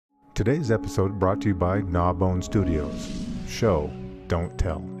Today's episode brought to you by Gnawbone Studios. Show, don't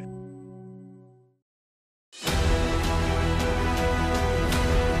tell.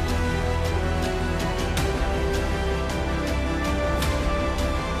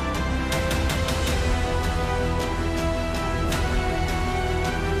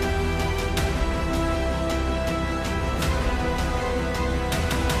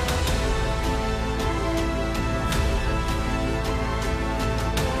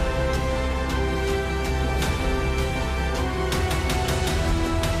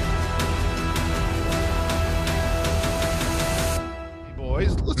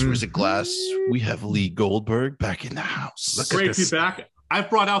 Raise a glass. We have Lee Goldberg back in the house. Great to be back. I've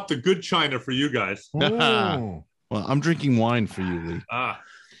brought out the good china for you guys. Well, I'm drinking wine for you, Lee.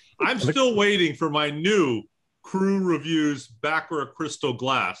 I'm still waiting for my new Crew Reviews Baccarat Crystal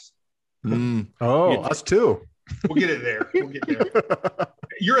Glass. Us too. We'll get it there. We'll get there.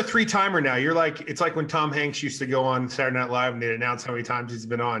 You're a three-timer now. You're like, it's like when Tom Hanks used to go on Saturday Night Live and they'd announce how many times he's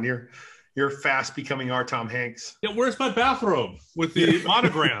been on. You're fast becoming our Tom Hanks. Yeah, where's my bathrobe with the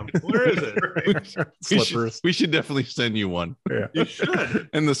monogram? Where is it? Slippers. We should definitely send you one. Yeah. You should.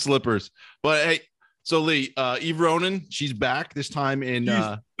 And the slippers. But hey, so Lee, Eve Ronan, she's back this time in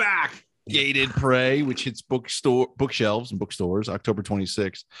back. Gated Prey, which hits bookshelves and bookstores October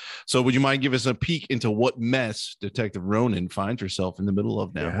 26th. So would you mind give us a peek into what mess Detective Ronan finds herself in the middle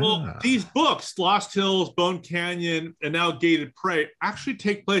of now? Yeah. Well, these books, Lost Hills, Bone Canyon, and now Gated Prey, actually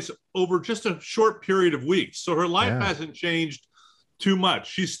take place over just a short period of weeks. So her life hasn't changed too much.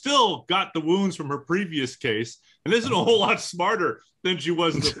 She's still got the wounds from her previous case and isn't a whole lot smarter than she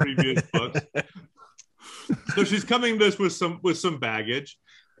was in the previous books. So she's coming to this with some baggage.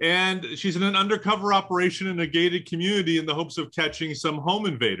 And she's in an undercover operation in a gated community in the hopes of catching some home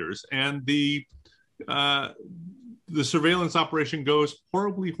invaders. And the surveillance operation goes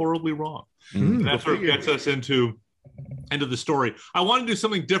horribly, horribly wrong. And that sort of gets us into the story. I want to do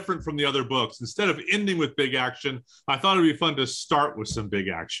something different from the other books. Instead of ending with big action, I thought it'd be fun to start with some big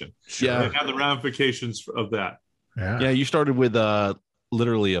action. Yeah. And have the ramifications of that. Yeah, you started with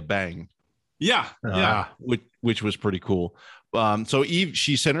literally a bang. Yeah. Which was pretty cool. So Eve,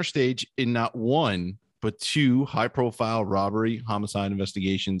 she center stage in not one, but two high-profile robbery, homicide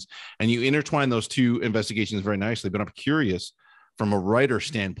investigations, and you intertwine those two investigations very nicely. But I'm curious, from a writer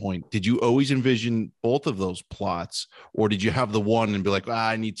standpoint, did you always envision both of those plots, or did you have the one and be like,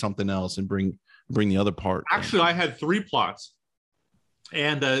 I need something else, and bring the other part? Actually, I had three plots,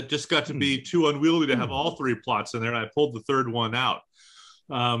 and just got to be too unwieldy to have all three plots in there, and I pulled the third one out.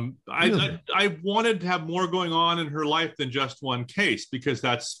 I wanted to have more going on in her life than just one case, because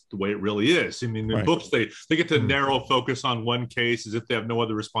that's the way it really is. I mean, in books, they get to narrow focus on one case as if they have no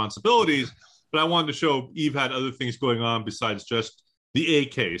other responsibilities. But I wanted to show Eve had other things going on besides just the A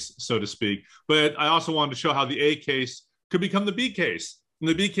case, so to speak. But I also wanted to show how the A case could become the B case, and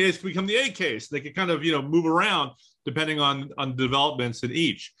the B case could become the A case. They could kind of, move around depending on developments in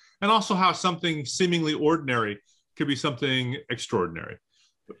each. And also how something seemingly ordinary could be something extraordinary.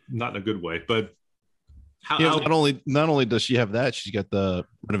 Not in a good way, but not only does she have that, she's got the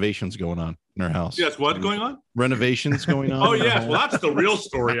renovations going on in her house. Yes, what going on? Renovations going on. Oh yes, well that's the real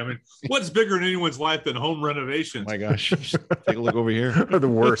story. I mean, what's bigger in anyone's life than home renovations? Oh my gosh, take a look over here. The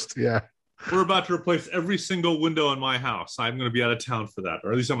worst. Yeah, we're about to replace every single window in my house. I'm going to be out of town for that,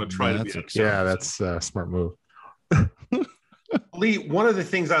 or at least I'm going to try to be out of town. Yeah, that's a smart move. Lee, one of the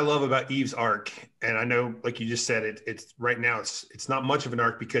things I love about Eve's arc, and I know, like you just said, it's right now it's not much of an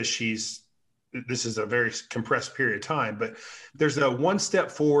arc because this is a very compressed period of time, but there's a one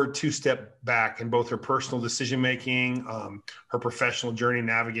step forward, two step back in both her personal decision making, her professional journey,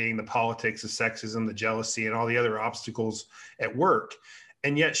 navigating the politics, the sexism, the jealousy, and all the other obstacles at work,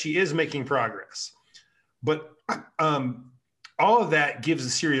 and yet she is making progress. But all of that gives the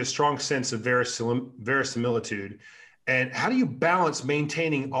series a strong sense of verisimilitude. And how do you balance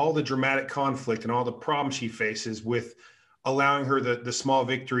maintaining all the dramatic conflict and all the problems she faces with allowing her the small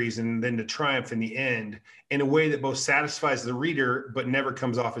victories and then to triumph in the end in a way that both satisfies the reader but never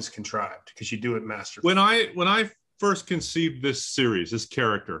comes off as contrived, because you do it masterfully? When I first conceived this series, this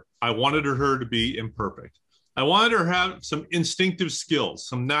character, I wanted her to be imperfect. I wanted her to have some instinctive skills,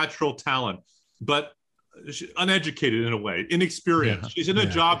 some natural talent, but uneducated in a way, inexperienced. She's in a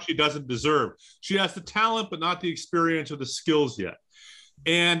job she doesn't deserve. She has the talent, but not the experience or the skills yet.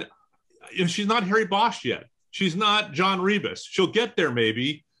 And she's not Harry Bosch yet. She's not John Rebus. She'll get there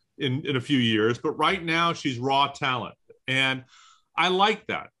maybe in a few years, but right now she's raw talent. And I like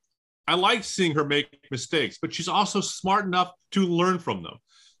that. I like seeing her make mistakes, but she's also smart enough to learn from them.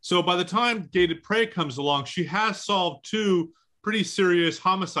 So by the time Gated Prey comes along, she has solved two pretty serious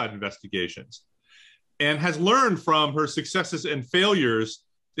homicide investigations and has learned from her successes and failures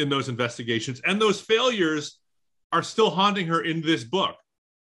in those investigations. And those failures are still haunting her in this book,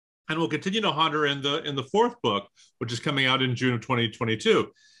 and will continue to haunt her in the fourth book, which is coming out in June of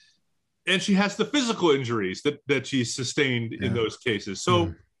 2022. And she has the physical injuries that she's sustained in those cases.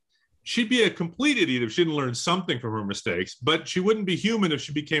 So she'd be a complete idiot if she didn't learn something from her mistakes, but she wouldn't be human if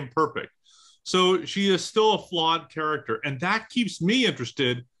she became perfect. So she is still a flawed character, and that keeps me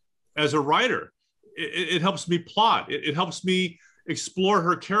interested as a writer. It helps me plot. It helps me explore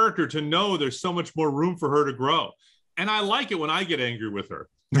her character to know there's so much more room for her to grow. And I like it when I get angry with her.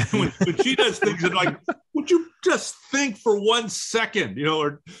 when she does things that, like, would you just think for 1 second, you know,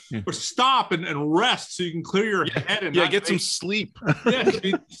 or stop and rest so you can clear your head and get some sleep.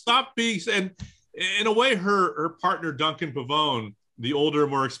 Stop being. And in a way, her partner Duncan Pavone, the older,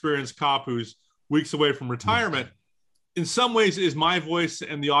 more experienced cop who's weeks away from retirement, in some ways is my voice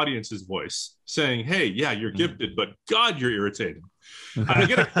and the audience's voice saying, hey, yeah, you're gifted, but God, you're irritating. I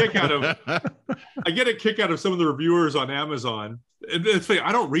get a kick out of some of the reviewers on Amazon. It's funny,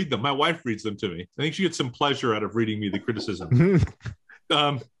 I don't read them. My wife reads them to me. I think she gets some pleasure out of reading me the criticism.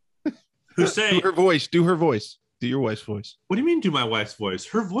 Who say do her voice. Do your wife's voice. What do you mean do my wife's voice?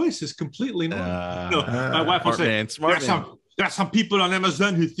 Her voice is completely normal. My wife will say, there's some people on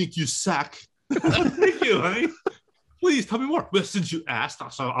Amazon who think you suck. Thank you, honey. Please tell me more. Well, since you asked,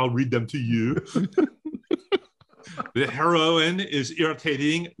 I'll read them to you. The heroine is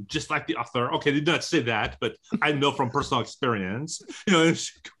irritating, just like the author. Okay, they did not say that, but I know from personal experience. You know, in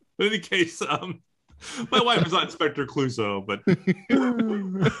any case, my wife is not Inspector Clouseau, but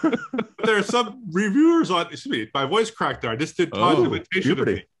there are some reviewers on. Excuse me, my voice cracked there. I just did Todd's imitation of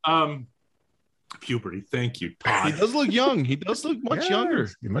me. Puberty. Thank you, Todd. He does look young. He does look much younger.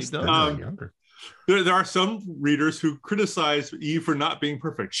 He must look younger. There are some readers who criticize Eve for not being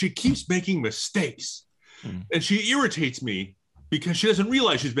perfect. She keeps making mistakes. And she irritates me because she doesn't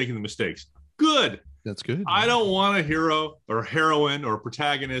realize she's making the mistakes. Good. That's good. I don't want a hero or heroine or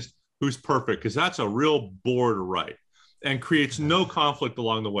protagonist who's perfect, because that's a real bore to write and creates no conflict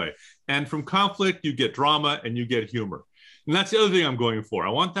along the way. And from conflict, you get drama and you get humor. And that's the other thing I'm going for. I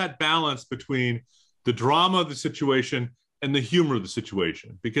want that balance between the drama of the situation and the humor of the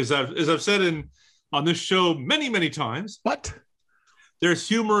situation. Because as I've said on this show many, many times, there's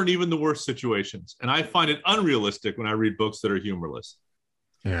humor in even the worst situations. And I find it unrealistic when I read books that are humorless.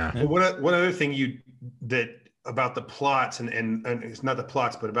 Yeah. Well, one other thing about the plots and it's not the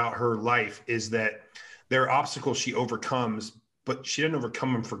plots, but about her life is that there are obstacles she overcomes, but she didn't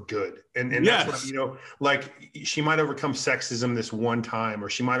overcome them for good. And that's what, you know, like she might overcome sexism this one time, or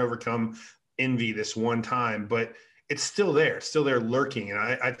she might overcome envy this one time, but it's still there. It's still there lurking. And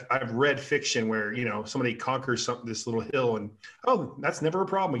I've read fiction where, you know, somebody conquers this little hill and, oh, that's never a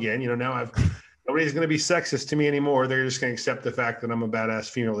problem again. You know, now nobody's going to be sexist to me anymore. They're just going to accept the fact that I'm a badass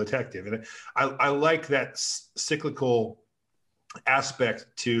female detective. And I like that cyclical aspect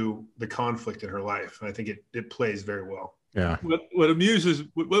to the conflict in her life. And I think it plays very well. Yeah. One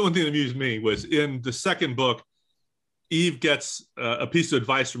thing that amused me was in the second book, Eve gets a piece of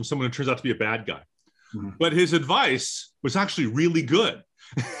advice from someone who turns out to be a bad guy. But his advice was actually really good.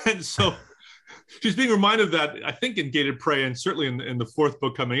 And so she's being reminded of that, I think, in Gated Prey, and certainly in the fourth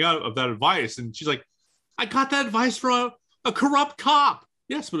book coming out, of that advice. And she's like, I got that advice from a corrupt cop.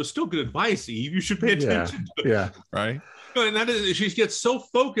 Yes, but it's still good advice, Eve. You should pay attention to it. Yeah, right. And that is, she gets so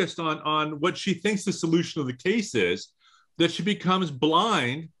focused on what she thinks the solution of the case is that she becomes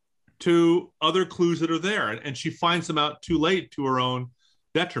blind to other clues that are there. And she finds them out too late, to her own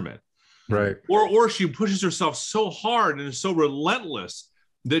detriment. Right. Or she pushes herself so hard and is so relentless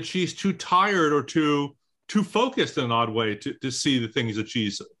that she's too tired or too focused in an odd way to see the things that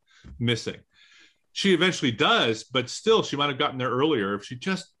she's missing. She eventually does, but still she might have gotten there earlier if she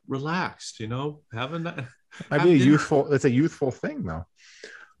just relaxed, you know, it's a youthful thing though.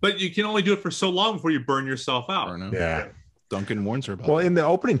 But you can only do it for so long before you burn yourself out. Yeah. Duncan warns her about that. In the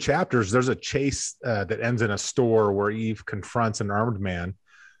opening chapters, there's a chase that ends in a store where Eve confronts an armed man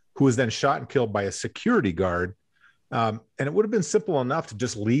who is then shot and killed by a security guard. And it would have been simple enough to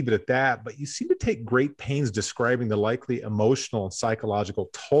just leave it at that, but you seem to take great pains describing the likely emotional and psychological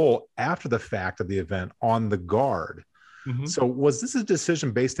toll after the fact of the event on the guard. Mm-hmm. So was this a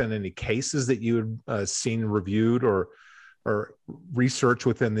decision based on any cases that you had seen reviewed or research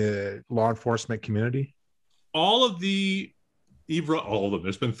within the law enforcement community? All of them.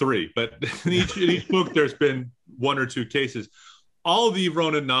 There's been 3, but in each book, there's been 1 or 2 cases. All of the Eve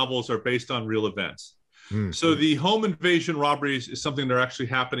Ronan novels are based on real events. Mm-hmm. So the home invasion robberies is something that are actually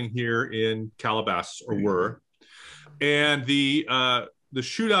happening here in Calabasas, or were. And the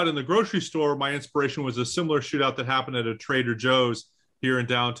shootout in the grocery store, my inspiration was a similar shootout that happened at a Trader Joe's here in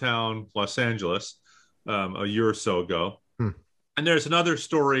downtown Los Angeles a year or so ago. And there's another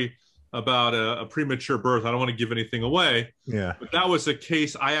story about a premature birth. I don't want to give anything away. Yeah. But that was a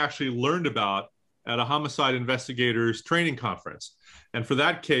case I actually learned about at a homicide investigators training conference. And for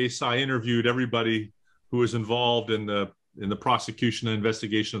that case, I interviewed everybody who was involved in the prosecution and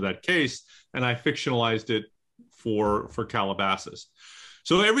investigation of that case, and I fictionalized it for Calabasas.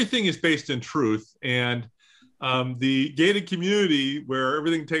 So everything is based in truth. And the gated community where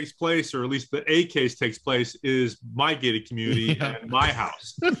everything takes place, or at least the A case takes place, is my gated community and my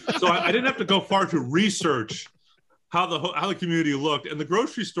house. So I didn't have to go far to research how the community looked. And the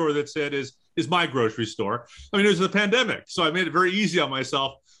grocery store that said is my grocery store. I mean, it was the pandemic, so I made it very easy on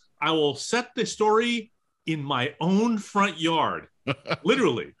myself. I will set the story in my own front yard,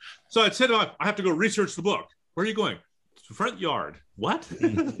 literally. So I said, I have to go research the book. Where are you going? Front yard. What?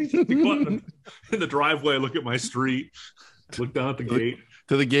 In the driveway, look at my street, look down at the gate.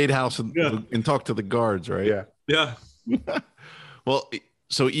 To the gatehouse and talk to the guards, right? Yeah. Well,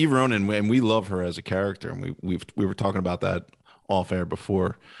 so Eve Ronan, and we love her as a character, and we were talking about that off air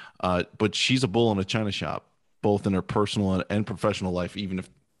before, but she's a bull in a china shop, both in her personal and professional life, even if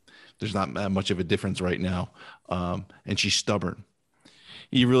there's not that much of a difference right now. And she's stubborn.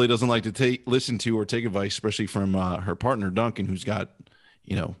 He really doesn't like to listen to or take advice, especially from her partner, Duncan, who's got,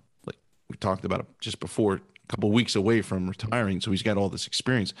 like we talked about just before, a couple of weeks away from retiring. So he's got all this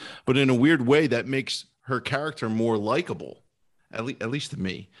experience. But in a weird way, that makes her character more likable, at least to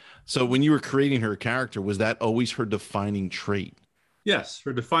me. So when you were creating her character, was that always her defining trait? Yes.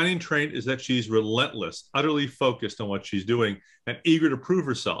 Her defining trait is that she's relentless, utterly focused on what she's doing, and eager to prove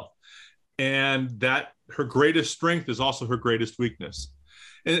herself. And that her greatest strength is also her greatest weakness.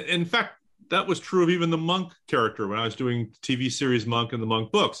 In fact, that was true of even the Monk character when I was doing the TV series Monk and the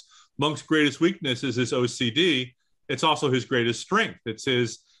Monk books. Monk's greatest weakness is his OCD. It's also his greatest strength. It's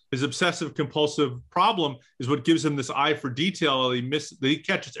his obsessive compulsive problem is what gives him this eye for detail. That he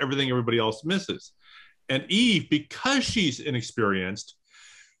catches everything everybody else misses. And Eve, because she's inexperienced,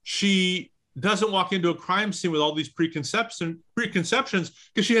 she doesn't walk into a crime scene with all these preconceptions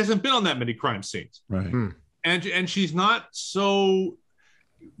because she hasn't been on that many crime scenes. Right. And she's not so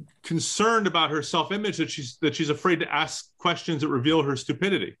concerned about her self-image that she's afraid to ask questions that reveal her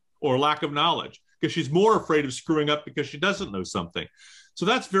stupidity or lack of knowledge, because she's more afraid of screwing up because she doesn't know something. So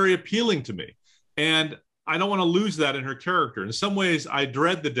that's very appealing to me. And I don't want to lose that in her character. In some ways, I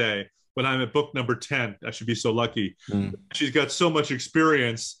dread the day when I'm at book number 10. I should be so lucky. She's got so much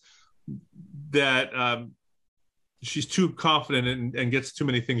experience that she's too confident and gets too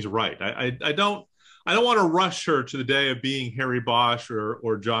many things right. I don't want to rush her to the day of being Harry Bosch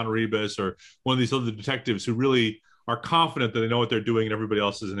or John Rebus or one of these other detectives who really are confident that they know what they're doing and everybody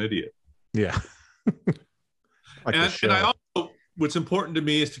else is an idiot. Yeah. And I also, what's important to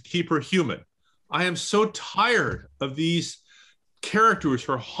me is to keep her human. I am so tired of these characters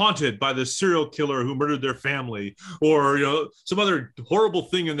who are haunted by the serial killer who murdered their family, or some other horrible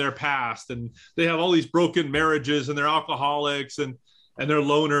thing in their past, and they have all these broken marriages and they're alcoholics and they're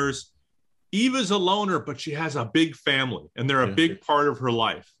loners. Eve is a loner, but she has a big family and they're a big part of her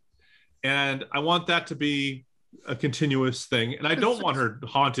life. And I want that to be a continuous thing. And I don't want her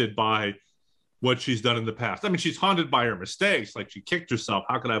haunted by what she's done in the past. I mean, she's haunted by her mistakes. Like, she kicked herself.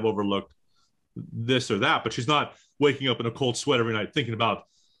 How could I have overlooked this or that? But she's not waking up in a cold sweat every night thinking about,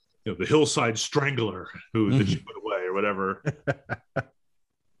 the hillside strangler that she put away or whatever.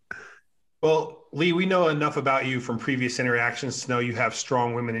 Well, Lee, we know enough about you from previous interactions to know you have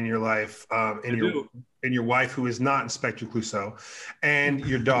strong women in your life, and your wife, who is not Inspector Clouseau, and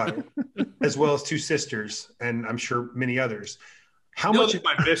your daughter, as well as two sisters, and I'm sure many others. How much of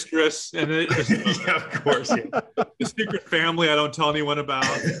my mistress and yeah, of course, the secret family I don't tell anyone about.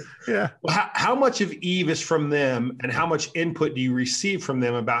 Yeah. Well, how much of Eve is from them, and how much input do you receive from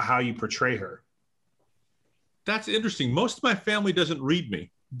them about how you portray her? That's interesting. Most of my family doesn't read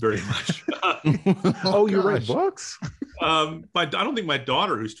me very much. Oh, you write books? I don't think my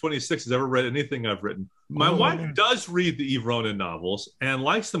daughter, who's 26, has ever read anything I've written. My wife does read the Eve Ronan novels and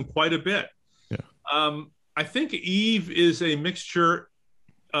likes them quite a bit. Yeah. I think Eve is a mixture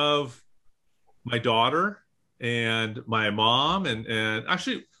of my daughter and my mom and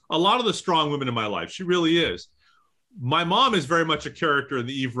actually a lot of the strong women in my life. She really is. My mom is very much a character in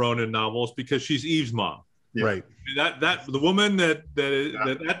the Eve Ronan novels because she's Eve's mom. Yeah. Right. That the woman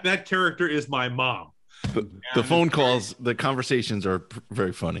that character is my mom. The phone calls, the conversations are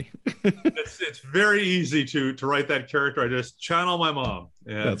very funny. It's very easy to write that character. I just channel my mom.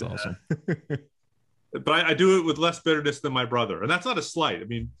 And, that's awesome. but I do it with less bitterness than my brother, and that's not a slight. I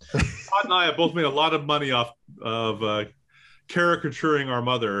mean, Todd and I have both made a lot of money off of caricaturing our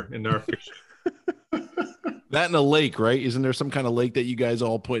mother in our fiction. That in a lake, right? Isn't there some kind of lake that you guys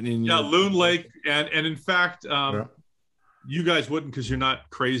all put in? Yeah, Loon Lake, and in fact, you guys wouldn't because you're not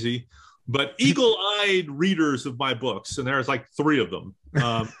crazy, but eagle-eyed readers of my books, and there's like 3 of them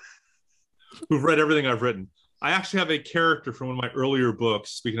who've read everything I've written. I actually have a character from one of my earlier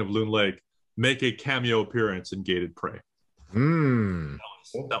books, speaking of Loon Lake, make a cameo appearance in Gated Prey. Mm.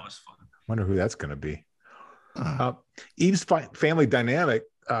 That was fun. Wonder who that's going to be. Eve's family dynamic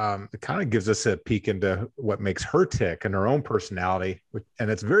it kind of gives us a peek into what makes her tick and her own personality, and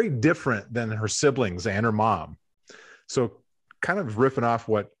it's very different than her siblings and her mom. So kind of riffing off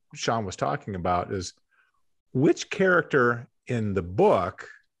what Sean was talking about is, which character in the book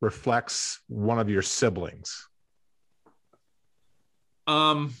reflects one of your siblings?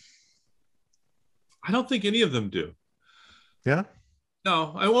 I don't think any of them do. Yeah.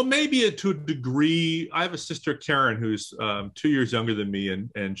 No, well, maybe to a degree. I have a sister, Karen, who's 2 years younger than me,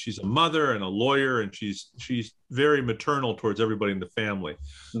 and she's a mother and a lawyer, and she's very maternal towards everybody in the family.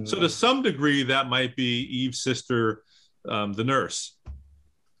 Mm-hmm. So to some degree, that might be Eve's sister, the nurse.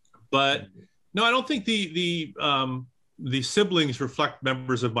 But no, I don't think the siblings reflect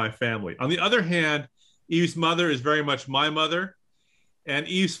members of my family. On the other hand, Eve's mother is very much my mother, and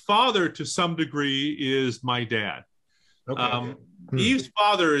Eve's father, to some degree, is my dad. Okay. Eve's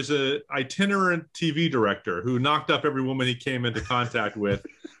father is an itinerant TV director who knocked up every woman he came into contact with.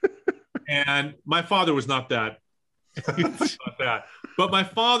 And my father was not that. But my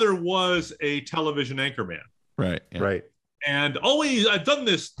father was a television anchorman. Right. Yeah. Right. And always, I've done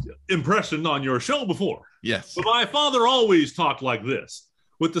this impression on your show before. Yes. But my father always talked like this,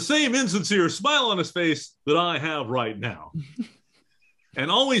 with the same insincere smile on his face that I have right now. And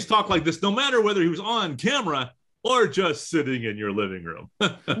always talked like this, no matter whether he was on camera or just sitting in your living room.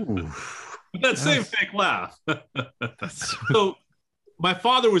 That same fake laugh. So my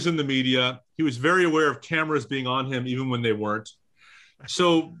father was in the media. He was very aware of cameras being on him, even when they weren't.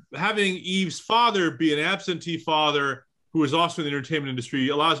 So having Eve's father be an absentee father who was also in the entertainment industry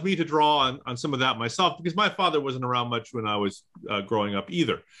allows me to draw on some of that myself, because my father wasn't around much when I was growing up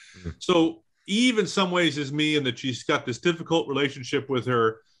either. Mm-hmm. So Eve in some ways is me, in that she's got this difficult relationship with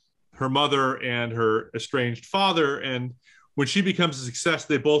her mother and her estranged father. And when she becomes a success,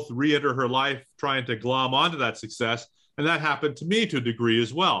 they both re-enter her life trying to glom onto that success. And that happened to me to a degree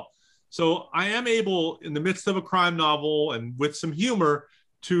as well. So I am able, in the midst of a crime novel and with some humor,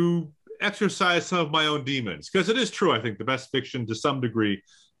 to exercise some of my own demons. Because it is true, I think the best fiction to some degree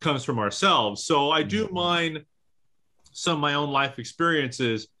comes from ourselves. So I do mine some of my own life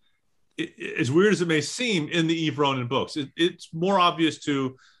experiences, as weird as it may seem, in the Eve Ronan books. It's more obvious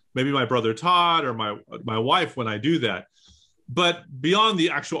to maybe my brother Todd or my wife when I do that. But beyond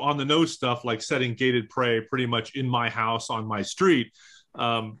the actual on the nose stuff, like setting Gated Prey pretty much in my house on my street,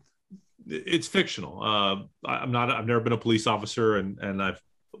 it's fictional. I've never been a police officer, and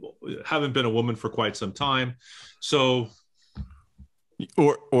haven't been a woman for quite some time. So,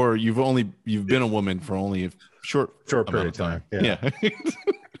 or you've been a woman for only a short period of time. Yeah.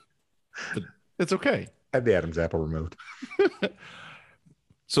 But it's okay. Had the Adam's apple removed.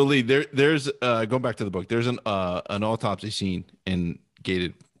 So Lee, there's going back to the book, there's an autopsy scene in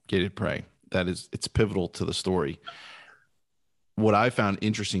Gated Prey it's pivotal to the story. What I found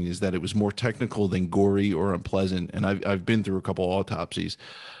interesting is that it was more technical than gory or unpleasant, and I've been through a couple of autopsies.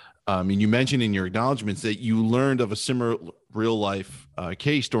 And you mentioned in your acknowledgments that you learned of a similar real life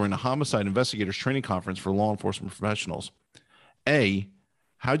case during a homicide investigators training conference for law enforcement professionals. A,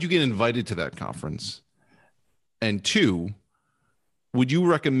 how'd you get invited to that conference? And 2, would you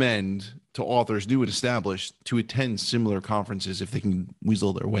recommend to authors new and established to attend similar conferences if they can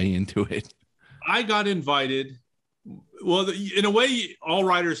weasel their way into it? I got invited. Well, in a way, all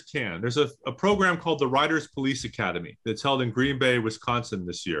writers can. There's a program called the Writers Police Academy that's held in Green Bay, Wisconsin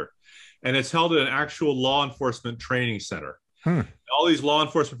this year. And it's held at an actual law enforcement training center. All these law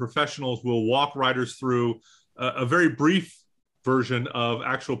enforcement professionals will walk writers through a very brief version of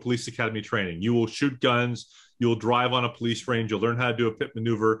actual police academy training. You will shoot guns. You'll drive on a police range. You'll learn how to do a pit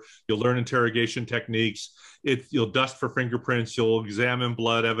maneuver. You'll learn interrogation techniques. You'll dust for fingerprints. You'll examine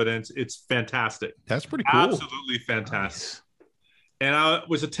blood evidence. It's fantastic. That's pretty cool. Absolutely fantastic. Nice. And I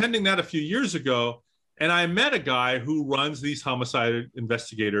was attending that a few years ago, and I met a guy who runs these homicide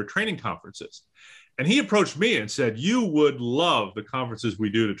investigator training conferences. And he approached me and said, "You would love the conferences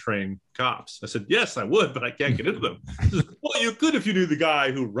we do to train cops." I said, "Yes, I would, but I can't get into them." He said, "Well, you could if you knew the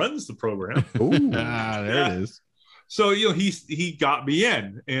guy who runs the program." There it is. So, he got me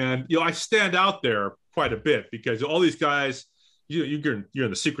in, and, I stand out there quite a bit, because all these guys, you're in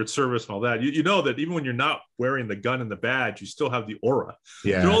the Secret Service and all that. You know that even when you're not wearing the gun and the badge, you still have the aura.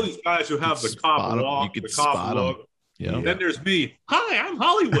 Yeah. There are all these guys who have the cop walk, the cop look. Yeah. Then there's me. Hi, I'm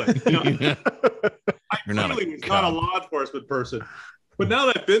Hollywood. I clearly was not a law enforcement person. But now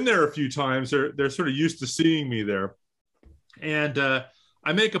that I've been there a few times, they're sort of used to seeing me there. And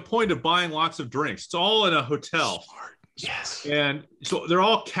I make a point of buying lots of drinks. It's all in a hotel. Smart. Yes. And so they're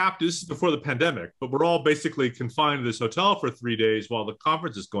all capped. This is before the pandemic, but we're all basically confined to this hotel for 3 days while the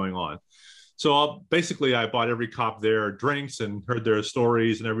conference is going on. So I bought every cop there drinks and heard their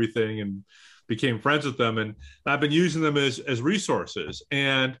stories and everything, and became friends with them. And I've been using them as resources.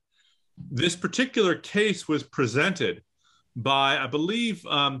 And this particular case was presented by, I believe,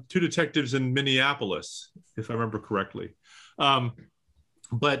 2 detectives in Minneapolis, if I remember correctly.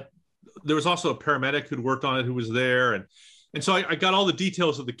 But there was also a paramedic who'd worked on it who was there. And so I got all the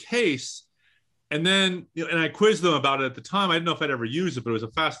details of the case. And then, and I quizzed them about it at the time. I didn't know if I'd ever use it, but it was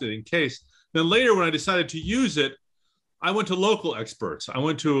a fascinating case. Then later, when I decided to use it, I went to local experts. I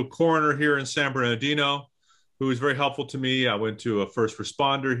went to a coroner here in San Bernardino, who was very helpful to me. I went to a first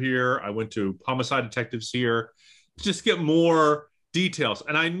responder here. I went to homicide detectives here, to just get more details.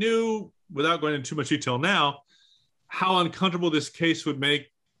 And I knew, without going into too much detail now, how uncomfortable this case would make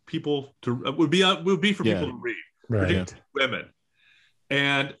people would be for people to read, particularly women.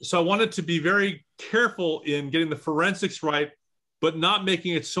 And so I wanted to be very careful in getting the forensics right, but not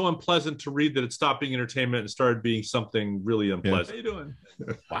making it so unpleasant to read that it stopped being entertainment and started being something really unpleasant. How you doing?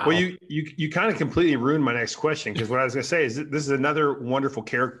 Wow. Well, you kind of completely ruined my next question, because what I was going to say is this is another wonderful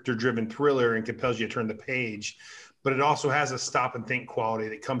character-driven thriller and compels you to turn the page, but it also has a stop and think quality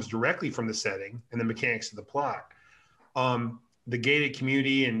that comes directly from the setting and the mechanics of the plot. The gated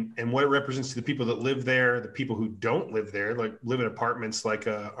community and what it represents to the people that live there, the people who don't live there, like live in apartments like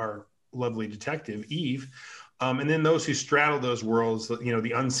our lovely detective, Eve. And then those who straddle those worlds,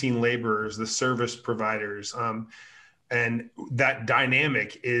 the unseen laborers, the service providers. And that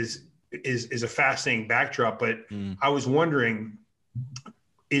dynamic is a fascinating backdrop. But I was wondering,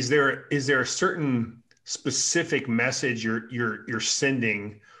 is there a certain specific message you're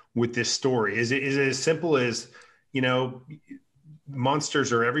sending with this story? Is it as simple as,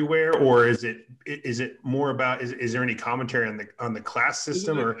 monsters are everywhere, or is it more about, is there any commentary on the class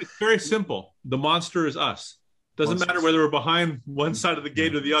system? Or it's very simple. The monster is us. Doesn't matter whether we're behind one side of the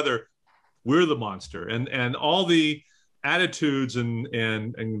gate or the other. We're the monster, and all the attitudes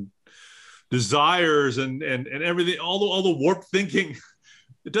and desires and everything, all the warped thinking.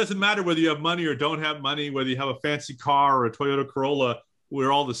 It doesn't matter whether you have money or don't have money, whether you have a fancy car or a Toyota Corolla.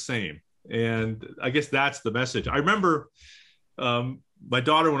 We're all the same. And I guess that's the message. I remember my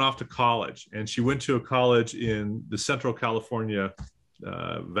daughter went off to college, and she went to a college in the Central California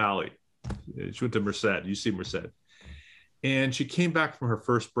Valley. She went to Merced, UC Merced. And she came back from her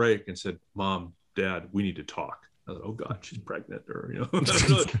first break and said, "Mom, Dad, we need to talk." I was like, "Oh God, she's pregnant," or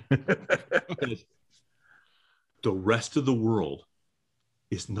the rest of the world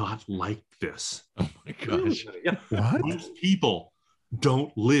is not like this. Oh my gosh. Yeah. What? Most people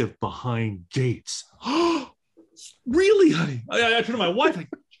don't live behind gates. Really, honey? I turned to my wife, like,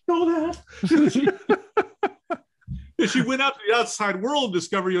 "You know that?" She went out to the outside world and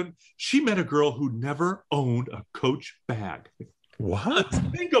discovered she met a girl who never owned a Coach bag. What?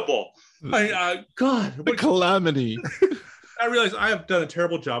 Unthinkable. God. The calamity. I realized I have done a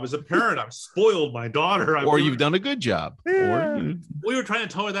terrible job as a parent. I've spoiled my daughter. Or you've done a good job. Yeah. We were trying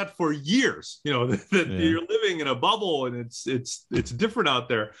to tell her that for years, that you're living in a bubble and it's different out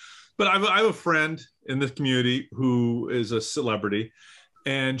there. But I have a friend in this community who is a celebrity,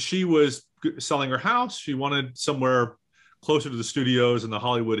 and she was selling her house. She wanted somewhere closer to the studios in the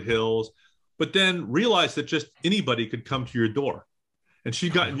Hollywood Hills, but then realized that just anybody could come to your door. And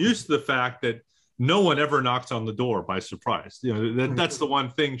she'd gotten used to the fact that no one ever knocks on the door by surprise. That's the one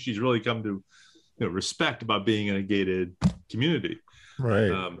thing she's really come to respect about being in a gated community.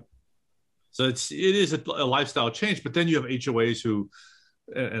 Right. So it is a lifestyle change. But then you have HOAs who,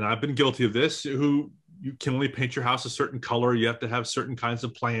 and I've been guilty of this, who you can only paint your house a certain color. You have to have certain kinds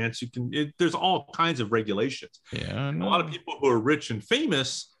of plants. There's all kinds of regulations. Yeah, a lot of people who are rich and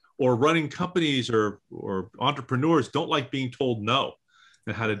famous or running companies or entrepreneurs don't like being told no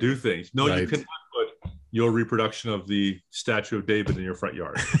and how to do things. No, right. You cannot put your reproduction of the Statue of David in your front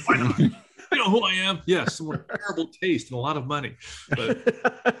yard. Why not? You know who I am? Yes, some terrible taste and a lot of money. But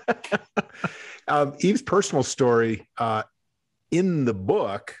Eve's personal story in the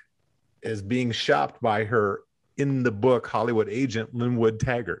book is being shopped by her in the book Hollywood agent Linwood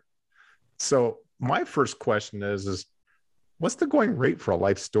Taggart. So my first question is what's the going rate for a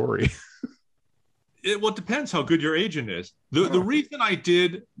life story? Well, it depends how good your agent is. The reason I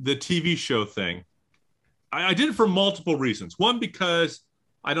did the TV show thing, I did it for multiple reasons. One, because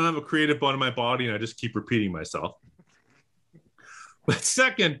I don't have a creative bone in my body and I just keep repeating myself. But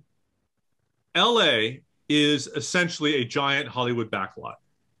second, LA is essentially a giant Hollywood backlot.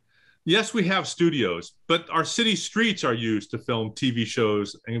 Yes, we have studios, but our city streets are used to film TV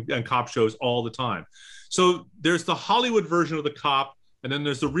shows and cop shows all the time. So there's the Hollywood version of the cop, and then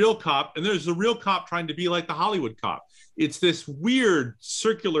there's the real cop, and there's the real cop trying to be like the Hollywood cop. It's this weird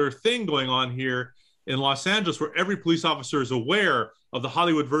circular thing going on here in Los Angeles where every police officer is aware of the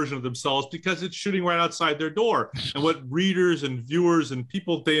Hollywood version of themselves because it's shooting right outside their door. And what readers and viewers and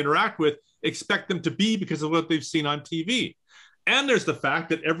people they interact with expect them to be because of what they've seen on TV. And there's the fact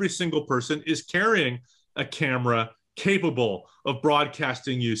that every single person is carrying a camera capable of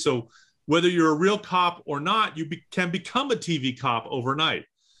broadcasting you. So whether you're a real cop or not, you can become a TV cop overnight.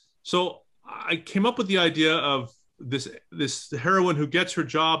 So I came up with the idea of this heroine who gets her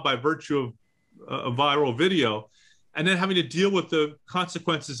job by virtue of a viral video, and then having to deal with the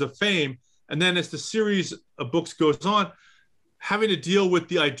consequences of fame. And then as the series of books goes on, having to deal with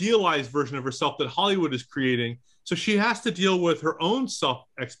the idealized version of herself that Hollywood is creating. So she has to deal with her own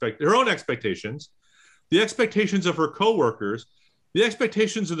her own expectations, the expectations of her coworkers, the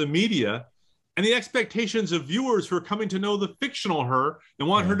expectations of the media, and the expectations of viewers who are coming to know the fictional her and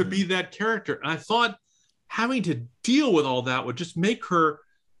want her to be that character. And I thought having to deal with all that would just make her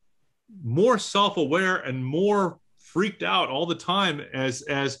more self-aware and more freaked out all the time as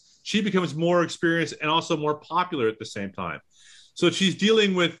she becomes more experienced and also more popular at the same time. So she's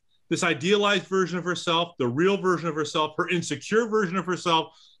dealing with this idealized version of herself, the real version of herself, her insecure version of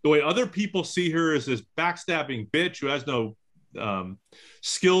herself, the way other people see her as this backstabbing bitch who has no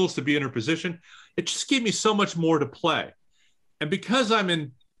skills to be in her position. It just gave me so much more to play. And because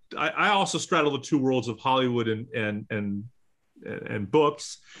I also straddle the two worlds of Hollywood and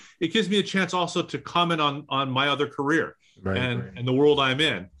books, it gives me a chance also to comment on my other career and the world I'm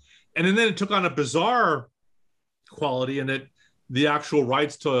in. And then it took on a bizarre quality in that the actual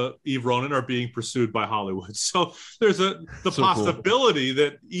rights to Eve Ronin are being pursued by Hollywood. So there's the possibility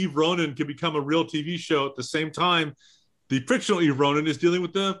that Eve Ronin could become a real TV show at the same time the fictional Eve Ronin is dealing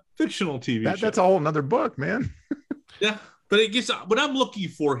with the fictional TV show. That's a whole nother book, man. Yeah, but it gets, what I'm looking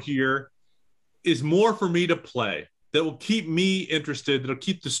for here is more for me to play that will keep me interested, that'll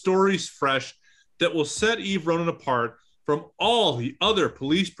keep the stories fresh, that will set Eve Ronin apart from all the other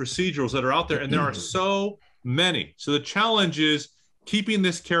police procedurals that are out there. And there are so many. So the challenge is keeping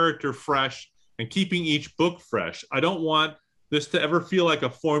this character fresh and keeping each book fresh. I don't want this to ever feel like a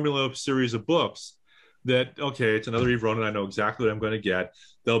formula series of books that, okay, it's another Eve Ronin, I know exactly what I'm going to get.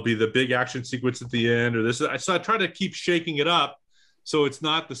 There'll be the big action sequence at the end or this. So I try to keep shaking it up so it's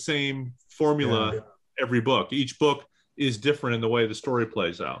not the same formula every book. Each book is different in the way the story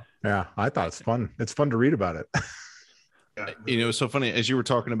plays out. Yeah, I thought it's fun. It's fun to read about it. You know, it's so funny as you were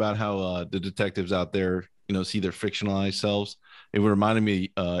talking about how the detectives out there, you know, see their fictionalized selves. It reminded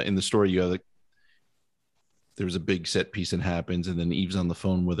me in the story you have there was a big set piece that happens, and then Eve's on the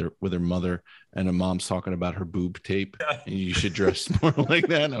phone with her mother, and her mom's talking about her boob tape, and you should dress more like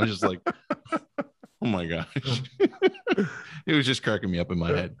that. And I was just like, oh my gosh, it was just cracking me up in my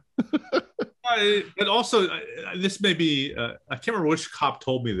head. But also, this may be, I can't remember which cop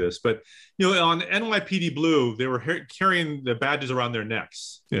told me this, but, you know, on NYPD Blue, they were carrying the badges around their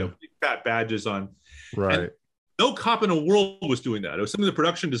necks, you know, big fat badges on. Right. And no cop in the world was doing that. It was something the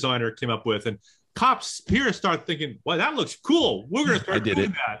production designer came up with. And cops here start thinking, well, that looks cool. We're going to start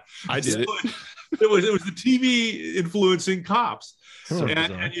doing that. I did it. It was the TV influencing cops. So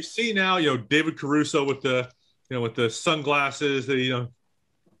and you see now, you know, David Caruso with the sunglasses,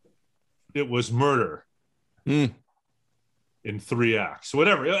 it was murder in 3 acts,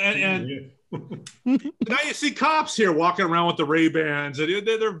 whatever. And now you see cops here walking around with the Ray-Bans, and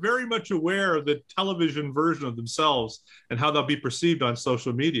they're very much aware of the television version of themselves and how they'll be perceived on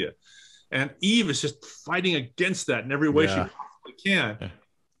social media. And Eve is just fighting against that in every way she possibly can. Yeah.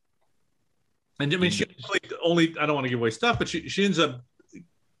 And I mean, she only, I don't want to give away stuff, but she ends up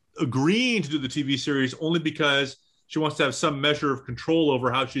agreeing to do the TV series only because she wants to have some measure of control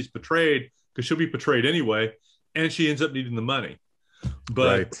over how she's portrayed, because she'll be portrayed anyway, and she ends up needing the money.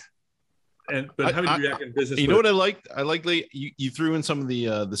 But but having to be back in business, you know what I liked? I liked you threw in some of the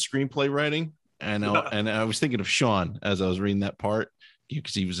screenplay writing, and I was thinking of Sean as I was reading that part,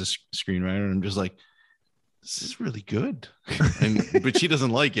 because he was a screenwriter, and I'm just like, this is really good, but she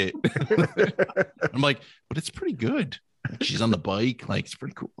doesn't like it. I'm like, but it's pretty good. She's on the bike, like it's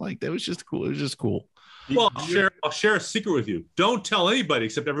pretty cool. Like that was just cool. It was just cool. Well, I'll share a secret with you. Don't tell anybody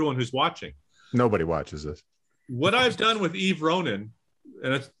except everyone who's watching. Nobody watches this. What I've done with Eve Ronin,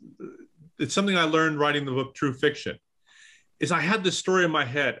 and it's something I learned writing the book True Fiction, is I had this story in my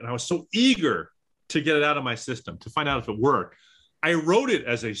head and I was so eager to get it out of my system, to find out if it worked. I wrote it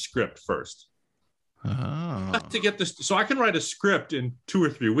as a script first. To get this, so I can write a script in 2 or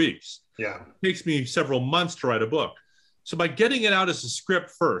 3 weeks. Yeah. It takes me several months to write a book. So by getting it out as a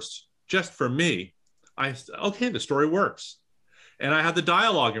script first, just for me, the story works. And I have the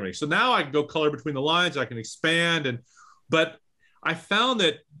dialogue and everything. So now I can go color between the lines, I can expand. But I found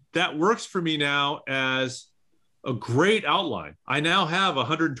that works for me now as a great outline. I now have a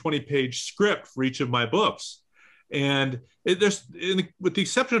 120-page script for each of my books. And with the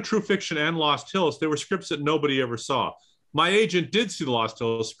exception of True Fiction and Lost Hills, they were scripts that nobody ever saw. My agent did see the Lost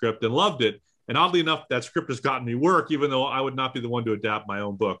Hills script and loved it. And oddly enough, that script has gotten me work, even though I would not be the one to adapt my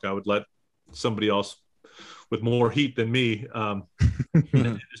own book. I would let somebody else with more heat than me in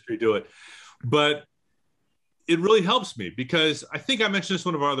the industry do it. But it really helps me because I think I mentioned this in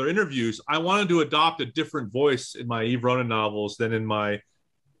one of our other interviews. I wanted to adopt a different voice in my Eve Ronin novels than in my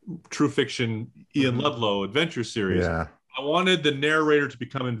True Fiction Ian Ludlow adventure series. Yeah. I wanted the narrator to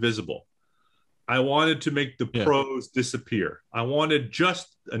become invisible. I wanted to make the prose disappear. I wanted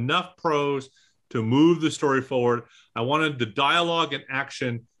just enough prose to move the story forward. I wanted the dialogue and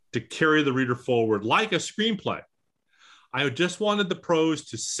action to carry the reader forward like a screenplay. I just wanted the prose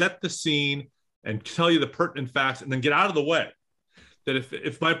to set the scene and tell you the pertinent facts and then get out of the way. That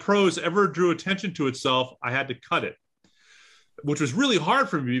if my prose ever drew attention to itself, I had to cut it, which was really hard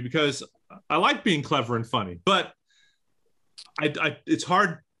for me because I like being clever and funny, but it's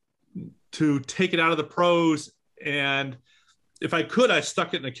hard to take it out of the prose. And if I could, I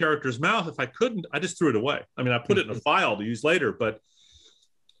stuck it in a character's mouth. If I couldn't, I just threw it away. I mean, I put it in a file to use later, but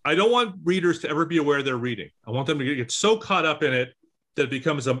I don't want readers to ever be aware they're reading. I want them to get so caught up in it that it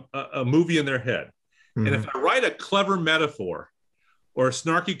becomes a movie in their head. Mm-hmm. And if I write a clever metaphor or a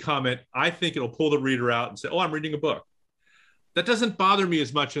snarky comment, I think it'll pull the reader out and say, oh, I'm reading a book. That doesn't bother me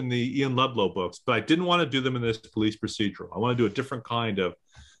as much in the Ian Ludlow books, but I didn't want to do them in this police procedural. I want to do a different kind of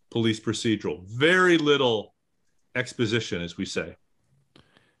police procedural. Very little exposition, as we say.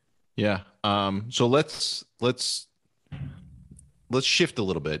 Yeah. So let's shift a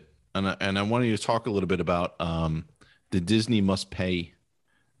little bit, and I want you to talk a little bit about the Disney Must Pay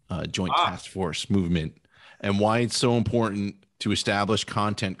Joint Task Force movement and why it's so important to establish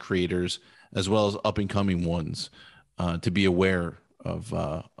content creators as well as up and coming ones to be aware of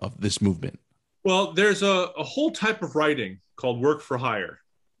this movement. Well, there's a whole type of writing called work for hire,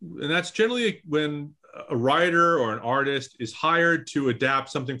 and that's generally when a writer or an artist is hired to adapt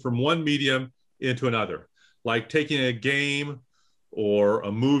something from one medium into another, like taking a game or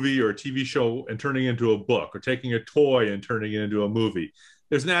a movie or a TV show and turning it into a book, or taking a toy and turning it into a movie.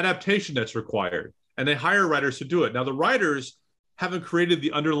 There's an adaptation that's required, and they hire writers to do it. Now, the writers haven't created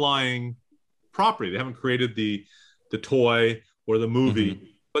the underlying property. They haven't created the toy or the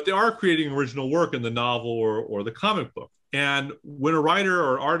movie, but they are creating original work in the novel or the comic book. And when a writer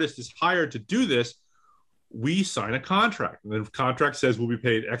or artist is hired to do this, we sign a contract. And the contract says we'll be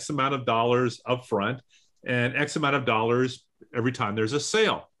paid X amount of dollars up front and X amount of dollars every time there's a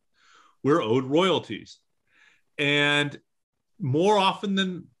sale. We're owed royalties. And more often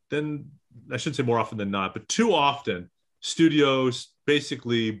than I shouldn't say more often than not, but too often, studios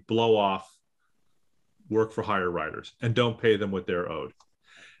basically blow off work for hire writers and don't pay them what they're owed.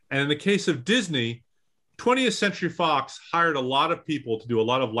 And in the case of Disney, 20th Century Fox hired a lot of people to do a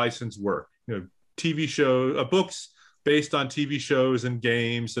lot of licensed work, TV show, books based on TV shows and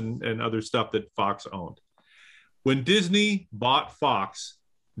games and other stuff that Fox owned. When Disney bought Fox,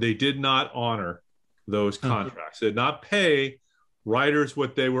 they did not honor those contracts. They did not pay writers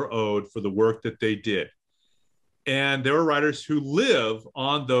what they were owed for the work that they did. And there were writers who live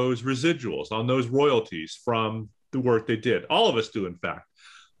on those residuals, on those royalties from the work they did. All of us do, in fact.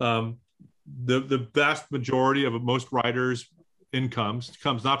 The vast majority of most writers' incomes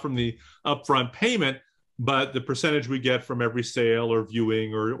comes not from the upfront payment, but the percentage we get from every sale or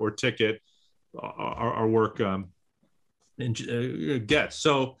viewing or ticket our work gets.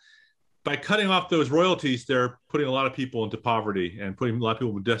 So by cutting off those royalties, they're putting a lot of people into poverty and putting a lot of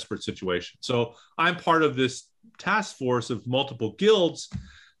people in desperate situations. So I'm part of this task force of multiple guilds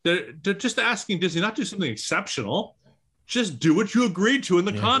that they're just asking Disney not to do something exceptional, just do what you agreed to in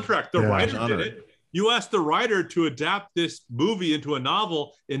the contract. The writer did it. You asked the writer to adapt this movie into a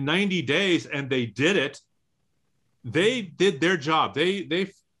novel in 90 days, and they did it. They did their job.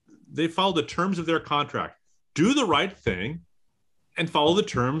 They followed the terms of their contract. Do the right thing and follow the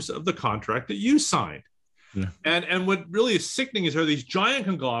terms of the contract that you signed. Yeah. And what really is sickening is there are these giant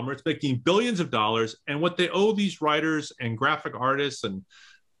conglomerates making billions of dollars, and what they owe these writers and graphic artists and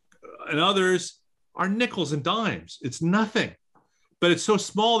others are nickels and dimes. It's nothing, but it's so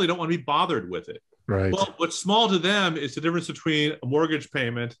small they don't want to be bothered with it. Right. Well, what's small to them is the difference between a mortgage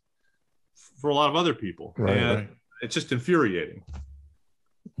payment for a lot of other people, and it's just infuriating.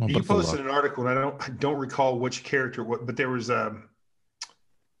 You posted an article, and I don't recall which character, but there was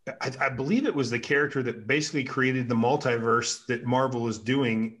I believe it was the character that basically created the multiverse that Marvel is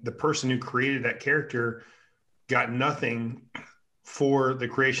doing. The person who created that character got nothing for the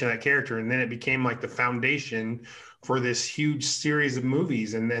creation of that character, and then it became like the foundation for this huge series of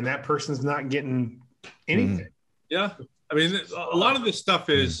movies, and then that person's not getting anything. Yeah, I mean, a lot of this stuff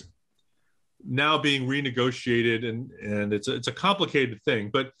is now being renegotiated, and it's a complicated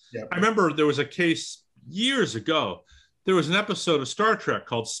thing. But I remember there was a case years ago. There was an episode of Star Trek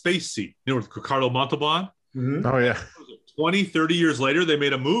called Space Seat, with Ricardo Montalban. Mm-hmm. Oh, yeah. 20, 30 years later, they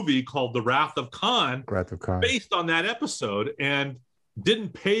made a movie called The Wrath of Khan, based on that episode, and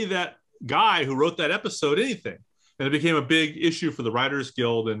didn't pay that guy who wrote that episode anything. And it became a big issue for the Writers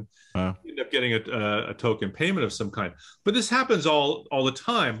Guild, and ended up getting a token payment of some kind. But this happens all the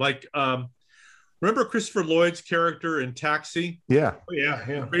time. Like, remember Christopher Lloyd's character in Taxi? Yeah. Oh,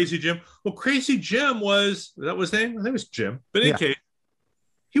 yeah. Crazy Jim. Well, Crazy Jim was that was his name? I think it was Jim. But in any case,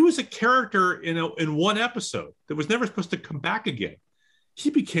 he was a character in one episode that was never supposed to come back again.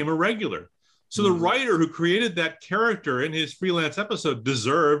 He became a regular. So the writer who created that character in his freelance episode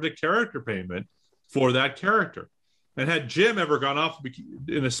deserved a character payment for that character. And had Jim ever gone off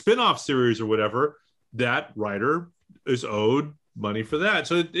in a spin-off series or whatever, that writer is owed money for that.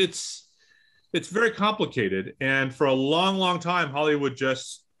 So it's very complicated. And for a long, long time, Hollywood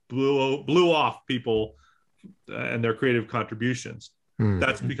just blew off people and their creative contributions.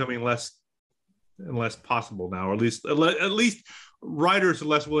 That's becoming less and less possible now, or at least writers are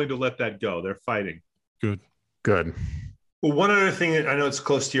less willing to let that go. They're fighting. Good. Well, one other thing that I know it's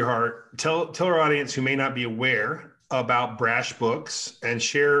close to your heart, tell our audience who may not be aware about Brash Books, and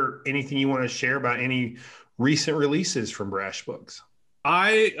share anything you want to share about any recent releases from Brash Books.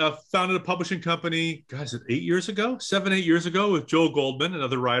 I founded a publishing company, guys, 7, 8 years ago with Joel Goldman,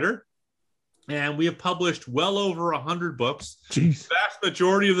 another writer. And we have published well over 100 books. Jeez. The vast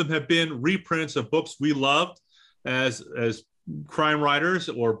majority of them have been reprints of books we loved as crime writers,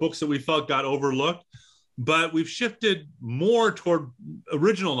 or books that we felt got overlooked. But we've shifted more toward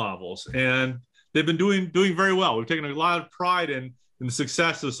original novels, and they've been doing very well. We've taken a lot of pride in the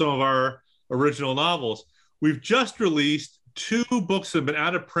success of some of our original novels. We've just released 2 books that have been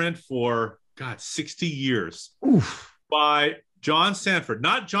out of print for 60 years. Oof. By John Sanford,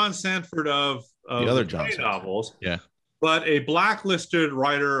 not John Sanford of the other John novels, yeah, but a blacklisted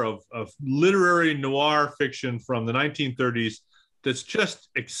writer of literary noir fiction from the 1930s that's just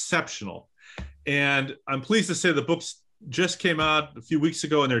exceptional. And I'm pleased to say the books just came out a few weeks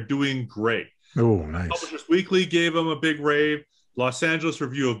ago, and they're doing great. Oh, nice. Publishers Weekly gave them a big rave. Los Angeles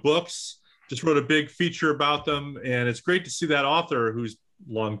Review of Books just wrote a big feature about them, and it's great to see that author, who's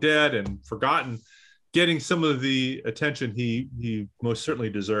long dead and forgotten, getting some of the attention he most certainly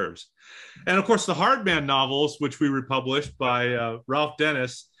deserves. And of course, the Hardman novels, which we republished by Ralph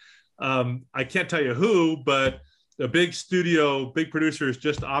Dennis. I can't tell you who, but a big producer has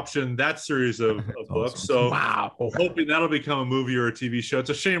just optioned that series of books. Awesome. So wow. Hoping that'll become a movie or a TV show. It's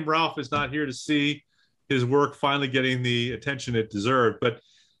a shame Ralph is not here to see his work finally getting the attention it deserved. But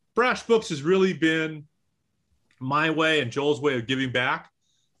Brash Books has really been my way and Joel's way of giving back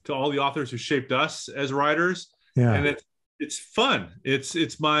to all the authors who shaped us as writers. Yeah. And it's fun.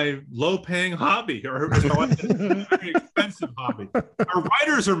 It's my low-paying hobby, or very expensive hobby. Our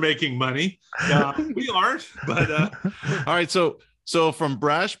writers are making money. We aren't, but all right. So from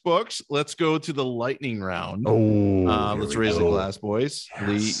Brash Books, let's go to the lightning round. Let's raise a glass, boys.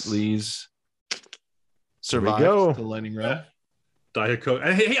 Yes. Lee's survived the lightning round. Diet Coke.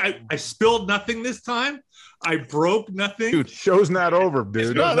 Hey, I spilled nothing this time. I broke nothing. Dude, show's not over, dude.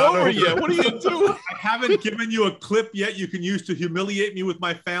 It's not over yet. What are you do? I haven't given you a clip yet you can use to humiliate me with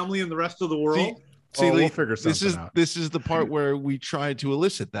my family and the rest of the world. See, Lee, we'll figure something out. This is the part where we try to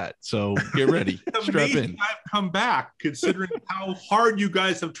elicit that. So get ready. Strap in. I've come back, considering how hard you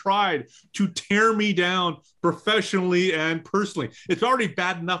guys have tried to tear me down professionally and personally. It's already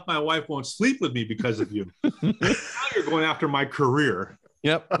bad enough my wife won't sleep with me because of you. Now you're going after my career.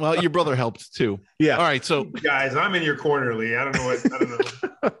 Yep. Well, your brother helped too. Yeah. All right. So guys, I'm in your corner, Lee. I don't know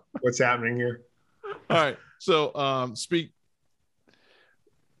what's happening here. All right. So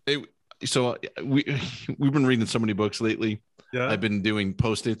we've been reading so many books lately. Yeah. I've been doing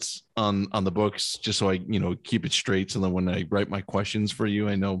post-its on the books just so I, keep it straight. So then when I write my questions for you,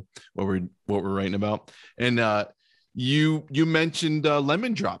 I know what we're writing about. And you mentioned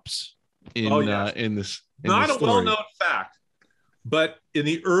lemon drops in this. Not a story. well-known fact, but in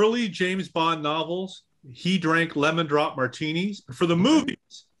the early James Bond novels, he drank lemon drop martinis for the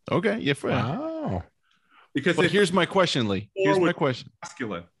movies. Okay, yeah. Wow. Because here's my question, Lee. Here's my question.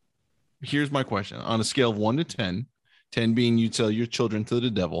 Masculine. Here's my question. On a scale of 1 to 10, 10 being you sell your children to the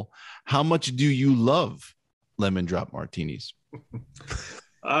devil, how much do you love lemon drop martinis?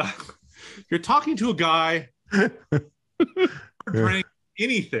 You're talking to a guy who drank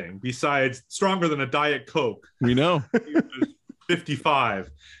anything besides stronger than a Diet Coke. We know. He was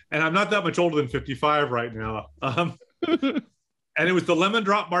 55, and I'm not that much older than 55 right now. And it was the lemon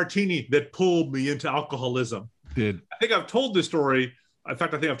drop martini that pulled me into alcoholism. I think I've told this story. In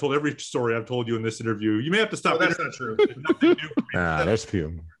fact, I think I've told every story I've told you in this interview. You may have to stop. That's not true. There's a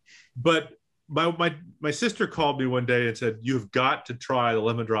few. But my sister called me one day and said, "You've got to try the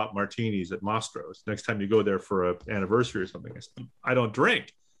lemon drop martinis at Mastro's next time you go there for an anniversary or something." I said, "I don't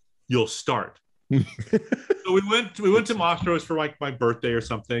drink. You'll start." So we went to Mastro's for like my birthday or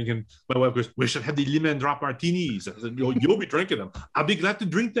something, and my wife goes, "We should have the lemon drop martinis." I said, "You'll be drinking them. I'll be glad to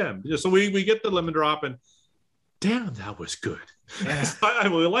drink them." So we get the lemon drop, and damn, that was good. Yeah. I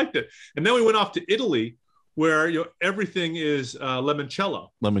really liked it. And then we went off to Italy, where everything is limoncello.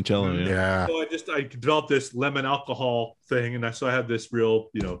 Limoncello, yeah. So I developed this lemon alcohol thing, and so I had this real,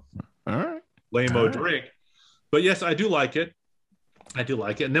 all right, lame-o drink. But yes, I do like it. I do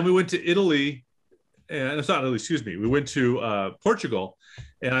like it. And then we went to Italy, and it's not Italy, excuse me. We went to Portugal,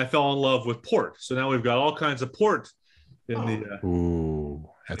 and I fell in love with port. So now we've got all kinds of port in the. Ooh,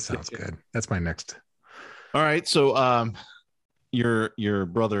 that sounds good. That's my next. All right, so your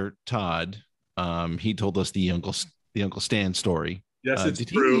brother Todd, he told us the Uncle Stan story. Yes, it's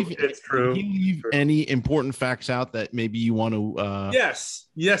true. It's true. Did he leave any important facts out that maybe you want to? Yes,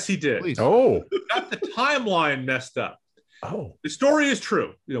 he did. Please. Oh, got the timeline messed up. Oh, the story is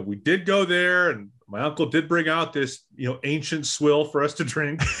true. We did go there, and my uncle did bring out this ancient swill for us to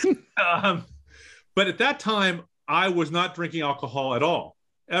drink. But at that time, I was not drinking alcohol at all,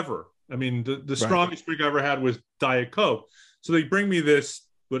 ever. I mean, the strongest drink I ever had was Diet Coke. So they bring me this,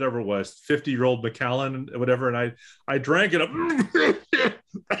 whatever it was, 50-year-old Macallan, whatever, and I drank it up.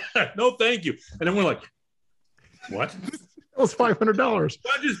 No, thank you. And then we're like, what? That was $500.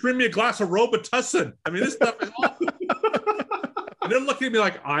 Why just bring me a glass of Robitussin? I mean, this stuff is awful. And they're looking at me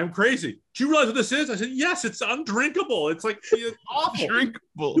like I'm crazy. Do you realize what this is? I said, yes, it's undrinkable. It's like it's awful.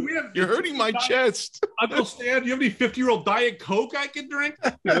 Undrinkable. You're hurting my chest. Uncle Stan, do you have any 50-year-old Diet Coke I can drink?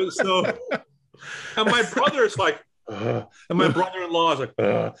 So, and my brother's like, and my brother-in-law is like,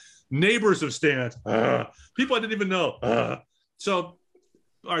 neighbors of Stan's, people I didn't even know. So,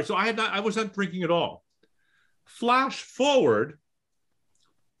 all right, so I was not drinking at all. Flash forward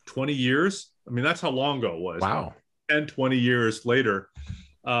 20 years. I mean, that's how long ago it was. Wow. 10, 20 years later,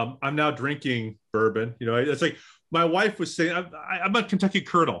 I'm now drinking bourbon. It's like my wife was saying, I'm a Kentucky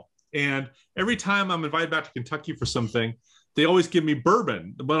Colonel, and every time I'm invited back to Kentucky for something, they always give me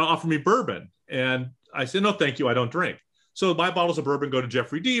bourbon, but offer me bourbon. And I said, no, thank you. I don't drink. So my bottles of bourbon go to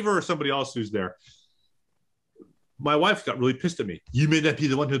Jeffrey Deaver or somebody else who's there. My wife got really pissed at me. You may not be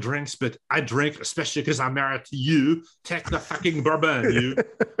the one who drinks, but I drink, especially because I'm married to you. Take the fucking bourbon, you.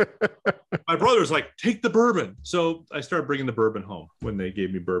 My brother's like, take the bourbon. So I started bringing the bourbon home when they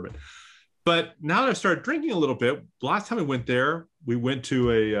gave me bourbon. But now that I started drinking a little bit, last time we went there, we went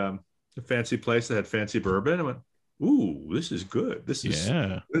to a fancy place that had fancy bourbon. I went, ooh, this is good. This is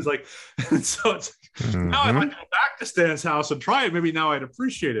it's like, so it's now I might go back to Stan's house and try it. Maybe now I'd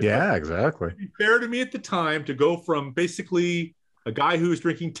appreciate it. Yeah, exactly. It'd be fair to me at the time to go from basically a guy who was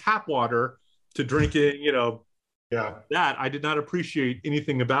drinking tap water to drinking, that I did not appreciate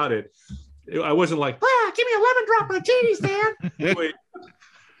anything about it. I wasn't like, give me a lemon drop martini, Stan. Anyway,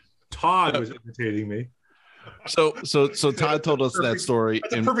 Todd was imitating me. So Todd told us that story.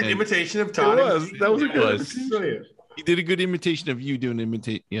 That's a perfect imitation of Todd. That was a good. He did a good imitation of you doing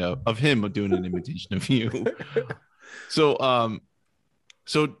of him doing an imitation of you. So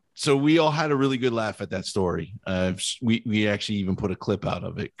we all had a really good laugh at that story. We actually even put a clip out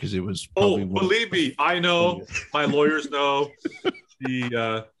of it because it was. Believe me, I know. My lawyers know.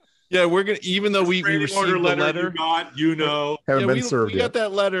 We're gonna, even though we received the letter, haven't been served yet. We got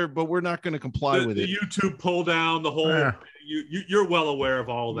that letter, but we're not going to comply with it. The YouTube pull down, the whole. You're well aware of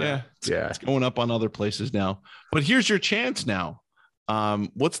all that. It's going up on other places now. But here's your chance now.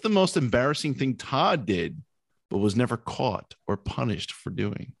 What's the most embarrassing thing Todd did, but was never caught or punished for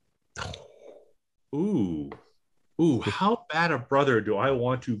doing? Ooh. Ooh, how bad a brother do I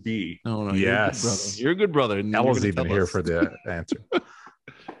want to be? No, Yes. you're a good brother. And you're Ella's gonna even tell here us. for the answer.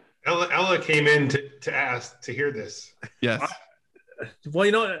 Ella came in to ask to hear this. Yes.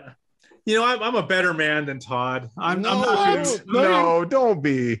 Well, I'm a better man than Todd. I'm not What? No, don't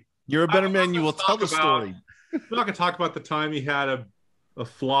be. You're a better I'm man. not You will gonna tell talk the about- story. I'm not going to talk about the time he had a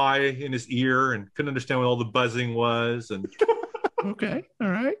fly in his ear and couldn't understand what all the buzzing was and Okay. All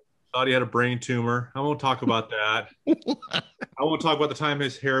right. thought he had a brain tumor. I won't talk about that. I won't talk about the time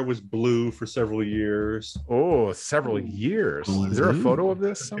his hair was blue for several years. Oh, several years. Is there a photo of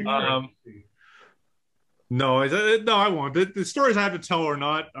this somewhere? No, I won't. The stories I have to tell are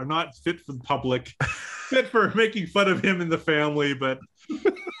not fit for the public, fit for making fun of him and the family. But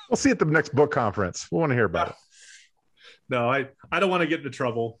We'll see at the next book conference. We want to hear about it. no, I don't want to get into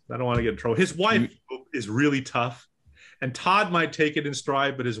trouble. I don't want to get in trouble. His wife is really tough, and Todd might take it in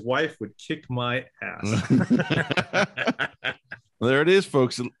stride, but his wife would kick my ass. There it is,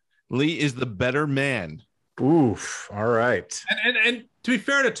 folks. Lee is the better man. Oof. All right. And to be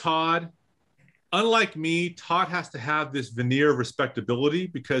fair to Todd, unlike me, Todd has to have this veneer of respectability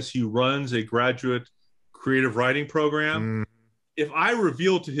because he runs a graduate creative writing program. If I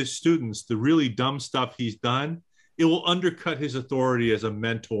reveal to his students the really dumb stuff he's done, it will undercut his authority as a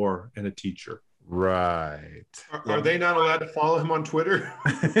mentor and a teacher. Right. Are they not allowed to follow him on Twitter?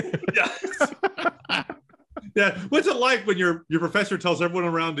 Yes. Yeah. What's it like when your professor tells everyone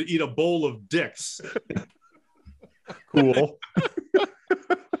around to eat a bowl of dicks? Cool.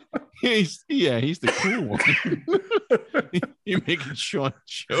 He's the cool one. You're making Sean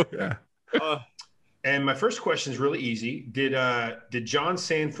show. Yeah. And my first question is really easy. Did John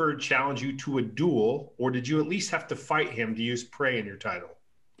Sanford challenge you to a duel, or did you at least have to fight him to use prey in your title?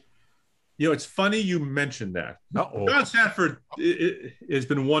 It's funny you mentioned that. Uh-oh. John Sanford has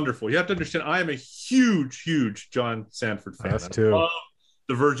been wonderful. You have to understand, I am a huge, huge John Sanford fan. Us too. I love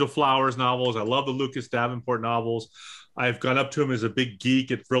the Virgil Flowers novels. I love the Lucas Davenport novels. I've gone up to him as a big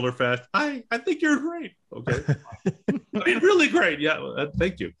geek at Thriller Fest. I think you're great. Okay. I mean, really great. Yeah.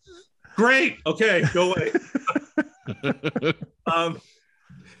 Thank you. Great. Okay. Go away. I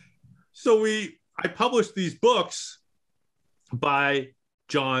published these books by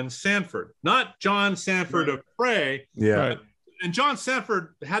John Sanford, not John Sanford of Prey. Yeah. And John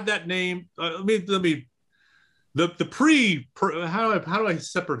Sanford had that name. How do I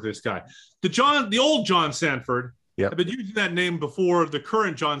separate this guy? The old John Sanford. Yep. I've been using that name before the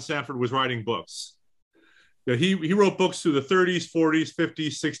current John Sanford was writing books. He wrote books through the 30s, 40s,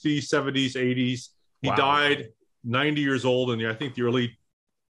 50s, 60s, 70s, 80s. He died 90 years old in I think the early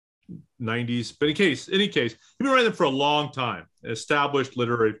 90s. But in any case, he's been writing them for a long time. Established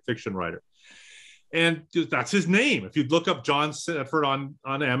literary fiction writer. And that's his name. If you look up John Sanford on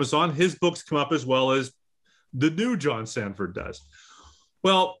Amazon, his books come up as well as the new John Sanford does.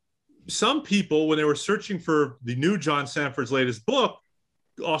 Well, some people, when they were searching for the new John Sanford's latest book,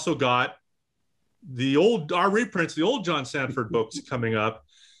 also got our reprints, the old John Sanford books coming up.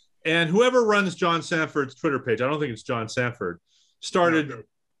 And whoever runs John Sanford's Twitter page, I don't think it's John Sanford, started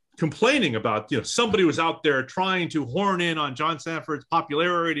complaining about, somebody was out there trying to horn in on John Sanford's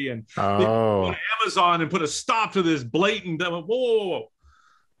popularity and they went on Amazon and put a stop to this blatant, whoa.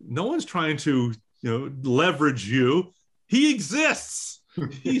 No one's trying to, leverage you. He exists.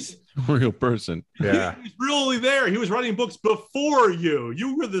 He's a real person. Yeah. He's really there. He was writing books before you.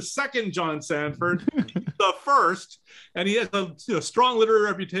 You were the second John Sanford, the first. And he has a strong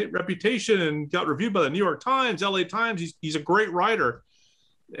literary reputation and got reviewed by the New York Times, LA Times. He's a great writer.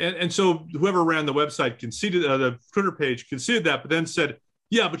 And so whoever ran the website conceded, the Twitter page conceded that, but then said,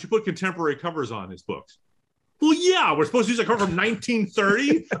 yeah, but you put contemporary covers on his books. Well, yeah, we're supposed to use a cover from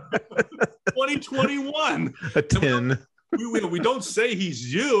 1930, 2021. A tin. We don't say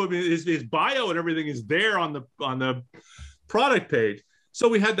he's you. I mean, his bio and everything is there on the product page. So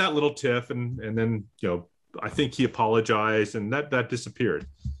we had that little tiff, and then I think he apologized, and that disappeared.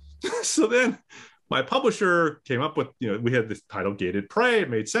 So then my publisher came up with we had this title, Gated Prey. It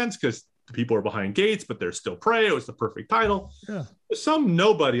made sense because the people are behind gates, but they're still prey. It was the perfect title. Yeah. Some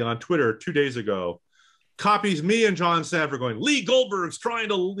nobody on Twitter 2 days ago copies me and John Sanford going, Lee Goldberg's trying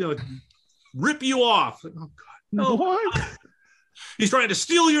to rip you off. Oh God. No, what? He's trying to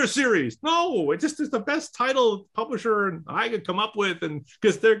steal your series. No, it just is the best title publisher and I could come up with, and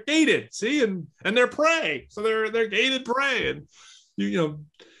because they're gated, see, and they're prey, so they're gated prey, and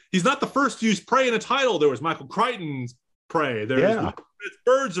he's not the first to use prey in a title. There was Michael Crichton's Prey. There's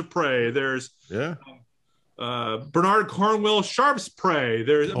Birds of Prey. There's Bernard Cornwell Sharp's Prey.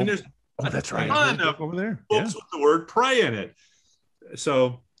 There's that's right. Ton of over there books with the word prey in it.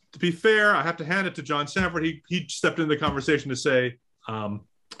 So to be fair, I have to hand it to John Sanford. He stepped into the conversation to say, no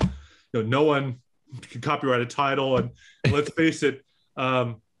one can copyright a title, and let's face it,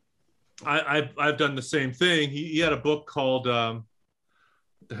 I've done the same thing. He had a book called what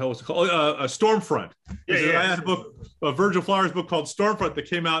the hell was it called? A Stormfront. I had a book, a Virgil Flowers book called Stormfront that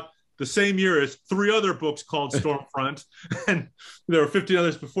came out the same year as 3 other books called Stormfront, and there were 15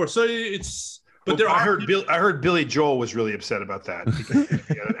 others before. So it's. But I heard Billy Joel was really upset about that because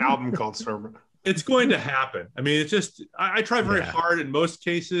he had an album called Stormfront. It's going to happen. I mean, it's just I try very hard in most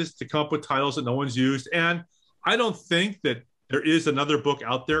cases to come up with titles that no one's used, and I don't think that there is another book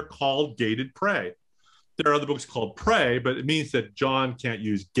out there called Gated Prey. There are other books called Prey, but it means that John can't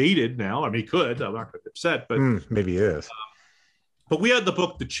use gated now. I mean, he could. I'm not going to be upset, but maybe he is. But we had the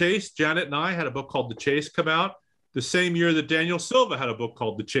book The Chase. Janet and I had a book called The Chase come out the same year that Daniel Silva had a book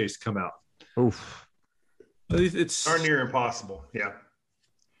called The Chase come out. Oof. It's darn near impossible. Yeah.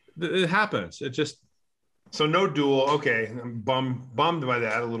 It happens. It just. So no duel. Okay. I'm bummed by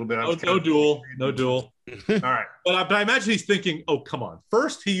that a little bit. No duel. No duel. All right. But I imagine he's thinking, oh, come on.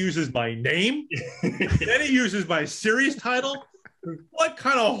 First, he uses my name. Then he uses my series title. What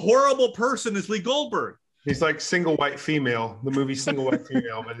kind of horrible person is Lee Goldberg? He's like Single White Female, the movie Single White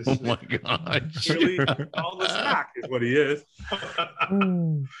Female. But oh my God. Really, all the smack is what he is.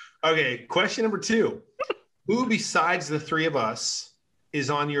 Okay, question number 2. Who besides the 3 of us is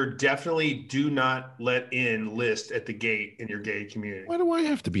on your definitely do not let in list at the gate in your gay community? Why do I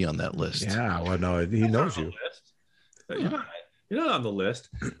have to be on that list? Yeah, well, no, he knows you. You're not on the list.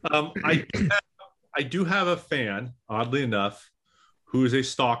 I do have a fan, oddly enough, who is a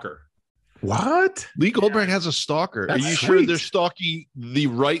stalker. What? Lee Goldberg has a stalker. That's Are you sweet. sure they're stalking the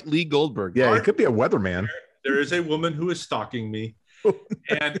right Lee Goldberg? Yeah, it could be a weatherman. There is a woman who is stalking me,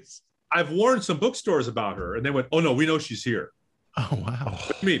 and I've warned some bookstores about her, and they went, "Oh no, we know she's here." Oh wow!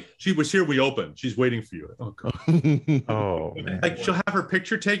 What do you mean? She was here. We opened. She's waiting for you. Oh, God. Oh, man. Like she'll have her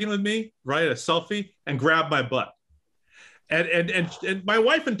picture taken with me, right? A selfie, and grab my butt. And my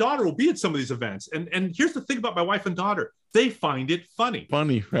wife and daughter will be at some of these events. And here's the thing about my wife and daughter: they find it funny.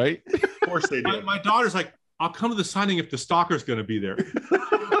 Funny, right? Of course they do. My daughter's like, "I'll come to the signing if the stalker's going to be there."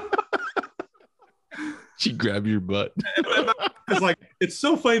 She grabbed your butt. It's like, it's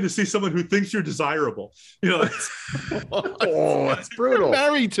so funny to see someone who thinks you're desirable. You know, That's brutal. You're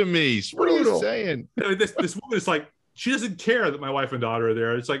married to me. What are you saying? this woman is like, she doesn't care that my wife and daughter are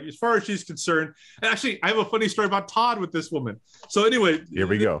there. It's like, as far as she's concerned. And actually, I have a funny story about Todd with this woman. So anyway, Here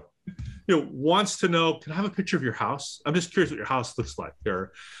we go. Wants to know, can I have a picture of your house? I'm just curious what your house looks like.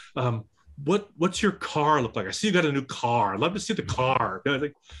 Or what's your car look like? I see you got a new car. I'd love to see the car.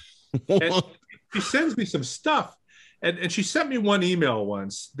 And she sends me some stuff. And she sent me one email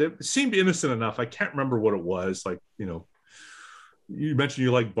once that seemed innocent enough. I can't remember what it was. Like, you mentioned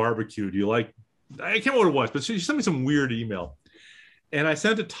you like barbecue. Do you like, I can't remember what it was, but she sent me some weird email. And I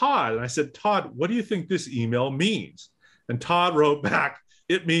sent it to Todd. And I said, Todd, what do you think this email means? And Todd wrote back,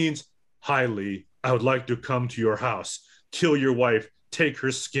 it means, hi, Lee, I would like to come to your house, kill your wife, take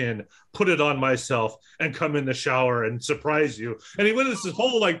her skin, put it on myself, and come in the shower and surprise you. And he went into this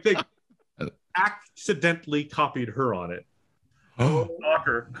whole thing. Accidentally copied her on it. Oh,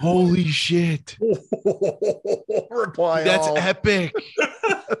 holy shit. Reply That's all. epic.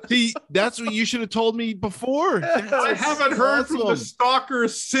 See, that's what you should have told me before. I haven't heard from the stalker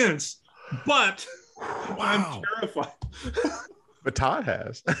since, but I'm terrified. But Todd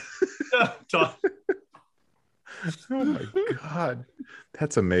has. Yeah, Todd. Oh my God.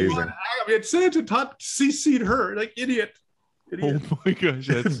 That's amazing. I mean, sent it to Todd, CC'd her, like idiot. Oh my gosh,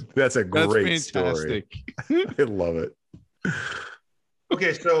 That's a great fantastic story. I love it.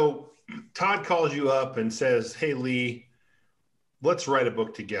 Okay, so Todd calls you up and says, hey, Lee, let's write a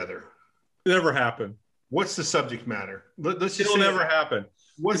book together. Never happened. What's the subject matter? Let's just It'll never happen.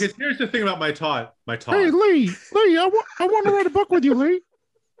 Because here's the thing about my Todd. Hey, Lee, I want to write a book with you, Lee.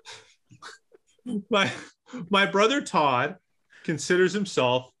 My brother Todd considers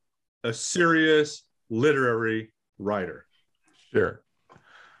himself a serious literary writer. Sure.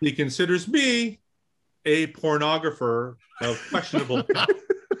 He considers me a pornographer of questionable.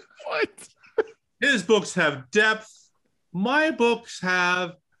 What? His books have depth. My books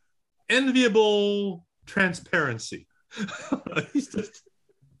have enviable transparency. He's just,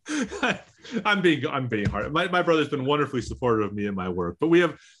 I'm being hard. My brother's been wonderfully supportive of me and my work, but we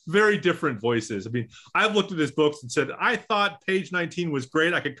have very different voices. I mean, I've looked at his books and said, I thought page 19 was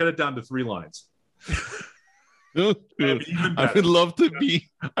great. I could cut it down to 3 lines. I would love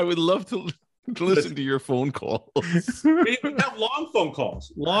to listen to your phone calls. We have long phone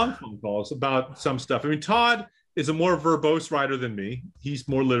calls about some stuff. I mean, Todd is a more verbose writer than me. He's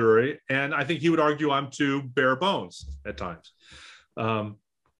more literary, and I think he would argue I'm too bare bones at times. So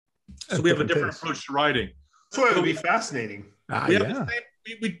we have a different approach to writing. So it would be fascinating.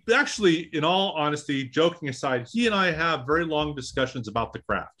 We actually, in all honesty, joking aside, he and I have very long discussions about the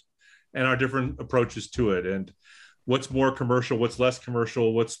craft and our different approaches to it, and what's more commercial, what's less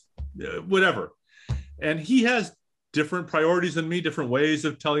commercial, what's whatever. And he has different priorities than me, different ways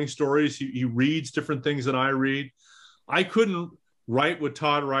of telling stories. He reads different things than I read. I couldn't write what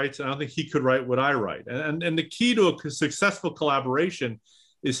Todd writes, and I don't think he could write what I write. And the key to a successful collaboration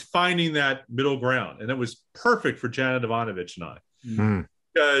is finding that middle ground. And it was perfect for Janet Ivanovich and I,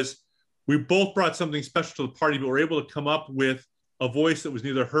 because we both brought something special to the party, but were able to come up with a voice that was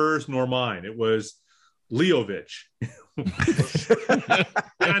neither hers nor mine. It was Leovich,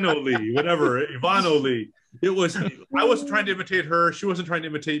 Ivano Lee, whatever, Ivano Lee. It was, I wasn't trying to imitate her. She wasn't trying to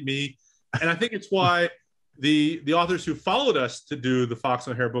imitate me. And I think it's why the authors who followed us to do the Fox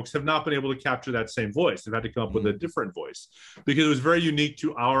and Hare books have not been able to capture that same voice. They've had to come up with a different voice because it was very unique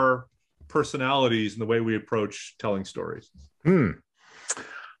to our personalities and the way we approach telling stories.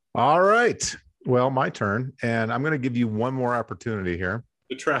 All right. Well, my turn. And I'm going to give you one more opportunity here.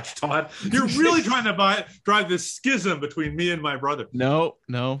 The trash, Todd. You're really trying to drive this schism between me and my brother. No.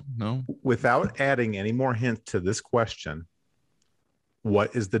 Without adding any more hint to this question,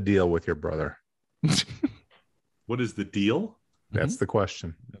 what is the deal with your brother? What is the deal? That's the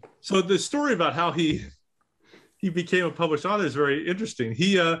question. So the story about how he became a published author is very interesting.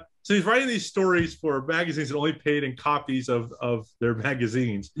 So he's writing these stories for magazines that only paid in copies of their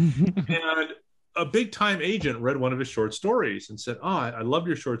magazines. And a big time agent read one of his short stories and said, I loved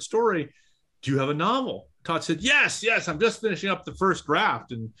your short story. Do you have a novel? Todd said, yes, I'm just finishing up the first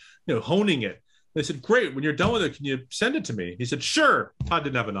draft and honing it. They said, great. When you're done with it, can you send it to me? He said, sure. Todd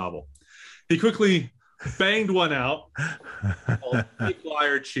didn't have a novel. He quickly banged one out called Fake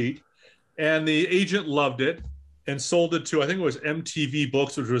Liar Cheat, and the agent loved it and sold it to, I think it was MTV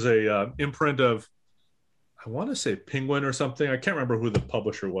Books, which was a imprint of, I want to say Penguin or something. I can't remember who the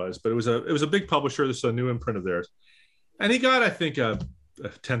publisher was, but it was a big publisher. This is a new imprint of theirs. And he got, I think, a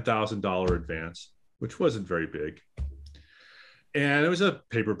 $10,000 advance, which wasn't very big. And it was a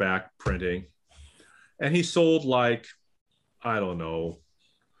paperback printing. And he sold like, I don't know,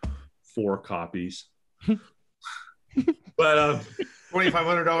 4 copies. But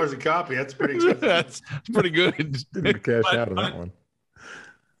 $2,500 a copy. That's pretty expensive. That's pretty good. Didn't cash out on that one.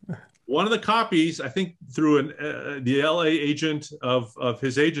 One of the copies, I think, through the LA agent of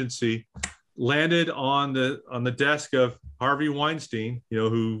his agency, landed on the desk of Harvey Weinstein.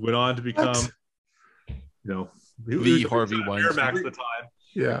 Who went on to become, the Harvey Weinstein Miramax at the time.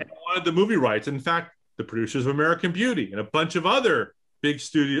 Yeah, and wanted the movie rights. In fact, the producers of American Beauty and a bunch of other big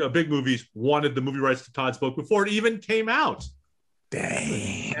movies wanted the movie rights to Todd's book before it even came out.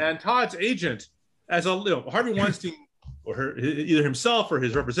 Dang. And Todd's agent, as Harvey Weinstein, or either himself or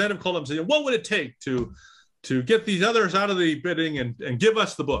his representative, called him and said, what would it take to get these others out of the bidding and give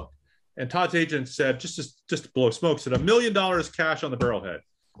us the book? And Todd's agent said, just to blow smoke, said $1 million cash on the barrelhead.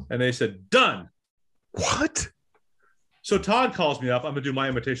 And they said, done. What? So Todd calls me up. I'm going to do my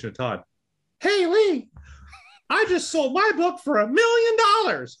imitation of Todd. Hey, Lee, I just sold my book for $1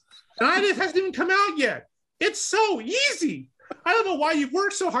 million. And it hasn't even come out yet. It's so easy. I don't know why you've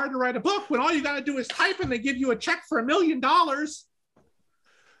worked so hard to write a book when all you got to do is type and they give you a check for $1 million.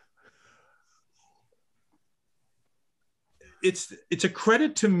 It's a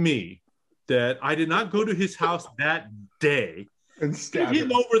credit to me that I did not go to his house that day and hit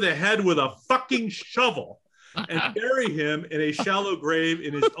him over the head with a fucking shovel and bury him in a shallow grave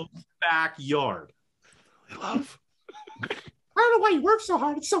in his own backyard. Love. I don't know why you work so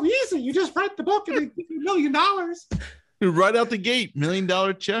hard. It's so easy. You just write the book and they give you $1 million. Right out the gate, $1 million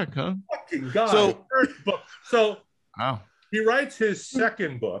check, huh? Fucking God. So wow. He writes his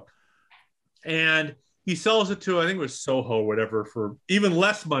second book and he sells it to, I think it was Soho or whatever, for even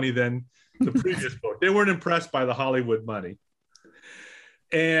less money than the previous book. They weren't impressed by the Hollywood money.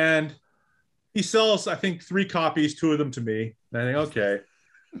 And he sells, I think, 3 copies, 2 of them to me. And I think, okay.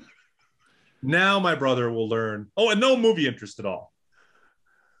 Now my brother will learn. Oh, and no movie interest at all.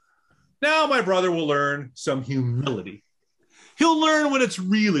 Now my brother will learn some humility. He'll learn what it's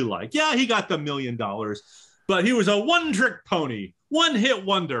really like. Yeah, he got the $1 million, but he was a one-trick pony, one-hit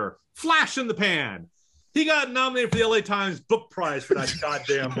wonder, flash in the pan. He got nominated for the LA Times Book Prize for that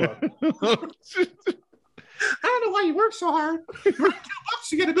goddamn book. I don't know why you work so hard. You write 2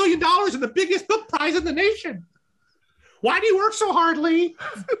 books, you get $1 million and the biggest book prize in the nation. Why do you work so hard, Lee?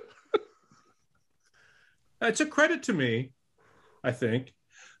 It's a credit to me, I think,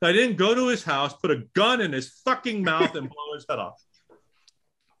 I didn't go to his house, put a gun in his fucking mouth, and blow his head off.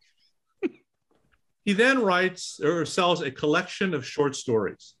 He then writes or sells a collection of short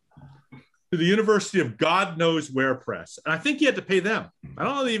stories to the University of God knows where press. And I think he had to pay them. I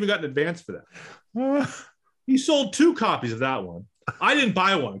don't know if they even got an advance for that. He sold 2 copies of that one. I didn't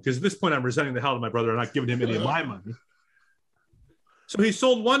buy one because at this point I'm resenting the hell out of my brother and not giving him any of my money. So he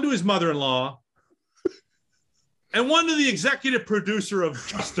sold one to his mother-in-law and one to the executive producer of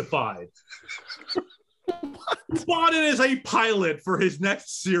Justified. Bought it as a pilot for his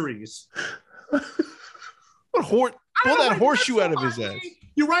next series. Pull that horseshoe out of his ass.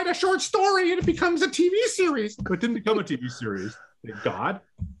 You write a short story and it becomes a TV series. But it didn't become a TV series, thank God.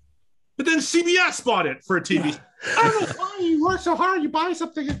 But then CBS bought it for a TV. I don't know why you work so hard. You buy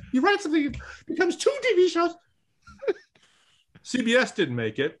something, you write something, it becomes 2 TV shows. CBS didn't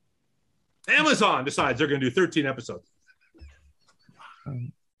make it. Amazon decides they're going to do 13 episodes.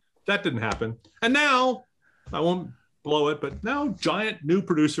 That didn't happen. And now, I won't blow it, but now giant new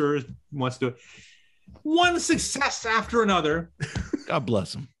producer wants to do it. One success after another. God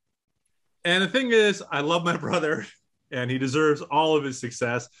bless him. And the thing is, I love my brother, and he deserves all of his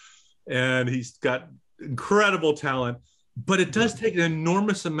success. And he's got incredible talent, but it does take an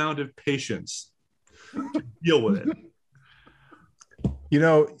enormous amount of patience to deal with it. You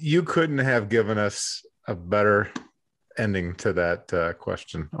know, you couldn't have given us a better ending to that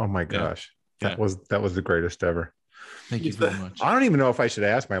question. Oh my gosh. Yeah. That was the greatest ever. Thank you very much. I don't even know if I should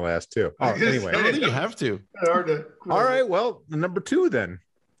ask my last 2. Oh, anyway. I don't think you have to. All right. Well, number 2 then.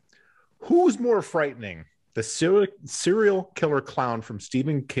 Who's more frightening? The serial killer clown from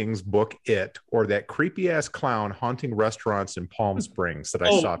Stephen King's book It, or that creepy ass clown haunting restaurants in Palm Springs that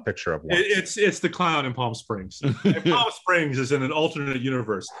I saw a picture of once? It's the clown in Palm Springs. And Palm Springs is in an alternate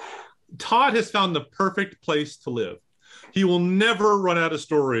universe. Todd has found the perfect place to live. He will never run out of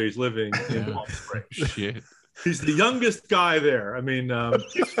stories living in Palm Springs. Shit. He's the youngest guy there. I mean,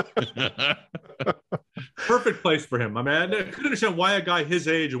 perfect place for him. I mean, I couldn't understand why a guy his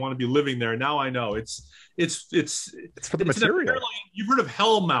age would want to be living there. Now I know it's for the material. You've heard of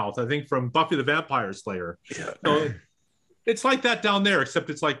Hellmouth, I think, from Buffy the Vampire Slayer. Yeah. So it's like that down there, except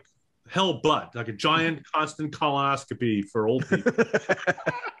it's like hell butt, like a giant constant colonoscopy for old people.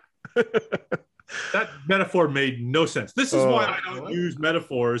 That metaphor made no sense. This is why I don't use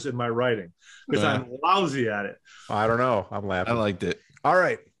metaphors in my writing, because I'm lousy at it. I don't know. I'm laughing. I liked it. All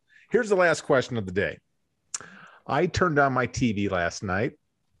right. Here's the last question of the day. I turned on my TV last night.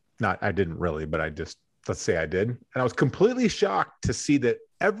 I didn't really, but let's say I did. And I was completely shocked to see that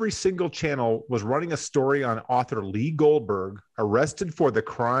every single channel was running a story on author Lee Goldberg, arrested for the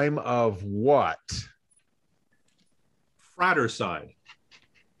crime of what? Fratricide.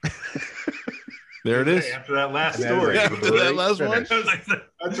 There it is. After that last story. After that last one.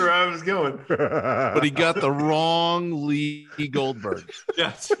 That's where I was going. But he got the wrong Lee Goldberg.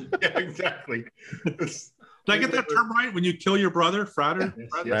 Yes. Yeah, exactly. Did I get that term right? When you kill your brother,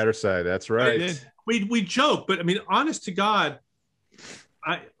 fratricide. That's right. We joke, but I mean, honest to God,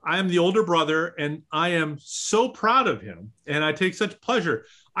 I am the older brother, and I am so proud of him, and I take such pleasure.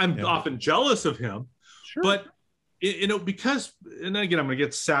 I'm often jealous of him, but because, and again, I'm going to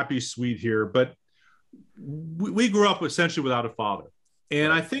get sappy sweet here, but we grew up essentially without a father.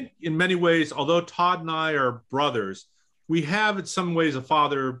 And I think in many ways, although Todd and I are brothers, we have in some ways a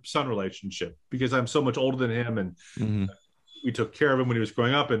father-son relationship, because I'm so much older than him, and we took care of him when he was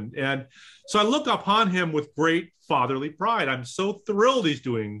growing up. And so I look upon him with great fatherly pride. I'm so thrilled he's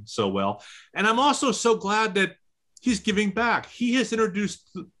doing so well. And I'm also so glad that he's giving back. He has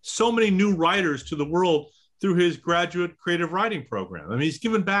introduced so many new writers to the world through his graduate creative writing program. I mean, he's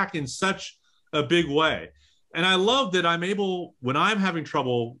given back in such a big way. And I love that I'm able, when I'm having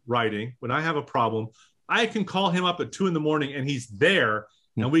trouble writing, when I have a problem, I can call him up at 2 a.m. and he's there,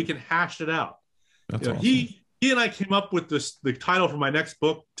 and we can hash it out. That's awesome. He and I came up with the title for my next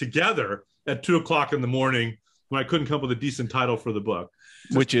book together at 2 o'clock in the morning when I couldn't come up with a decent title for the book.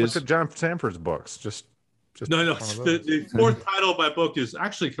 Which is John Sanford's books. Just no. The 4th title of my book is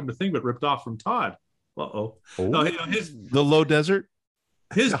actually, come to think of it, ripped off from Todd. No, The Low Desert.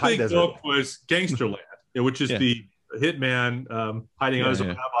 His big book was Gangsterland, which is the hitman hiding out as a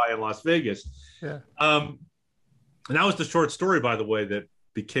rabbi in Las Vegas. Yeah. And that was the short story, by the way, that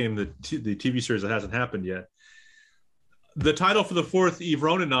became the TV series that hasn't happened yet. The title for the 4th Eve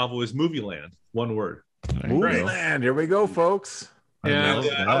Ronin novel is Movieland, one word. Movieland. Here we go, folks. And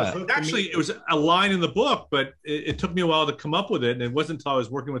it was a line in the book, but it took me a while to come up with it. And it wasn't until I was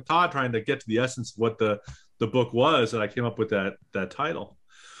working with Todd trying to get to the essence of what the book was that I came up with that title.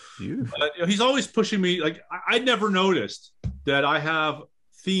 Beautiful. But, he's always pushing me. Like, I never noticed that I have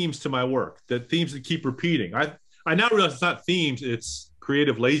themes to my work, the themes that keep repeating. I now realize it's not themes, it's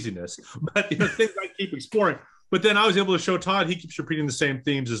creative laziness, but things I keep exploring. But then I was able to show Todd he keeps repeating the same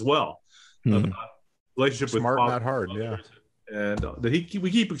themes as well. Relationship Smart, with not hard, yeah. And that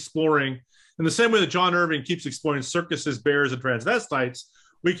we keep exploring in the same way that John Irving keeps exploring circuses, bears, and transvestites.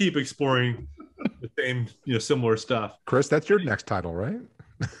 We keep exploring the same, similar stuff. Chris, that's your next title, right?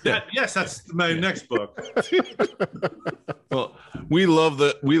 Yes, that's my next book. Well, we love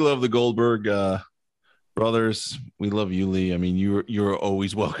the Goldberg brothers. We love you, Lee. I mean, you're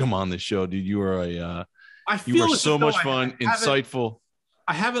always welcome on the show, dude. You are so much fun, insightful.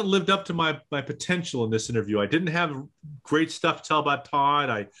 I haven't lived up to my potential in this interview. I didn't have great stuff to tell about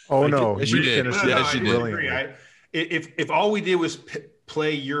Todd. You did. Yes, you did. If all we did was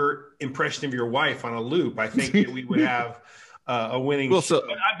play your impression of your wife on a loop, I think that we would have a winning. We'll sell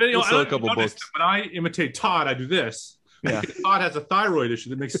a couple books. When I imitate Todd, I do this. Yeah. Todd has a thyroid issue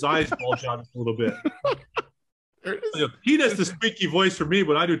that makes his eyes bulge out a little bit. He does the squeaky voice for me,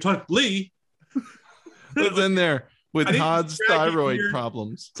 but I do Todd Lee. What's in there with Todd's thyroid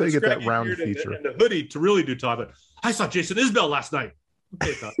problems? So you get that round feature and the hoodie to really do Todd. But I saw Jason Isbell last night.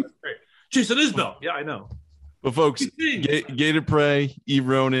 Okay, Todd, that's great. Jason Isbell. Yeah, I know. But folks, Gated Prey, Eve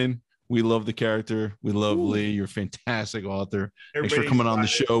Ronan. We love the character. We love Lee. You're a fantastic author. Thanks for coming on the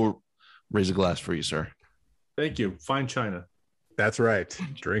show. Raise a glass for you, sir. Thank you. Fine china. That's right.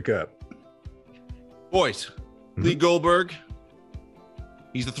 Drink up. Boys, Lee Goldberg.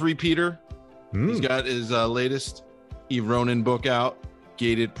 He's the three-peater. He's got his latest Eve Ronan book out,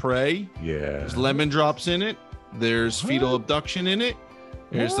 Gated Prey. Yeah. There's lemon drops in it. There's fetal abduction in it.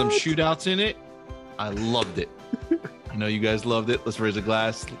 There's some shootouts in it. I loved it. I know you guys loved it. Let's raise a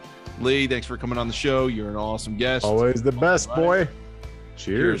glass. Lee, thanks for coming on the show. You're an awesome guest. Always the best, boy.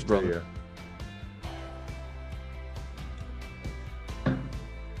 Cheers, brother.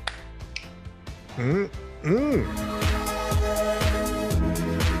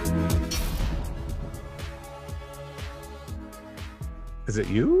 Is it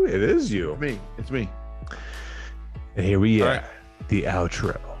you? It is you. It's me. And here we are, the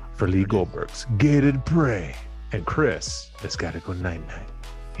outro for Lee Goldberg's Gated Prey. And Chris has got to go night-night.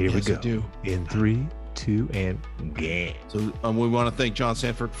 Here we go. I do. In 3, 2, and game. So we want to thank John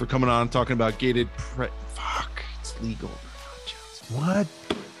Sanford for coming on and talking about Gated Prey. Fuck, it's Lee Goldberg. What?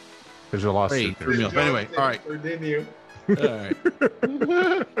 There's a lawsuit. Anyway, all right. Or didn't you? All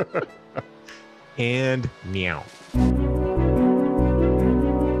right. And meow.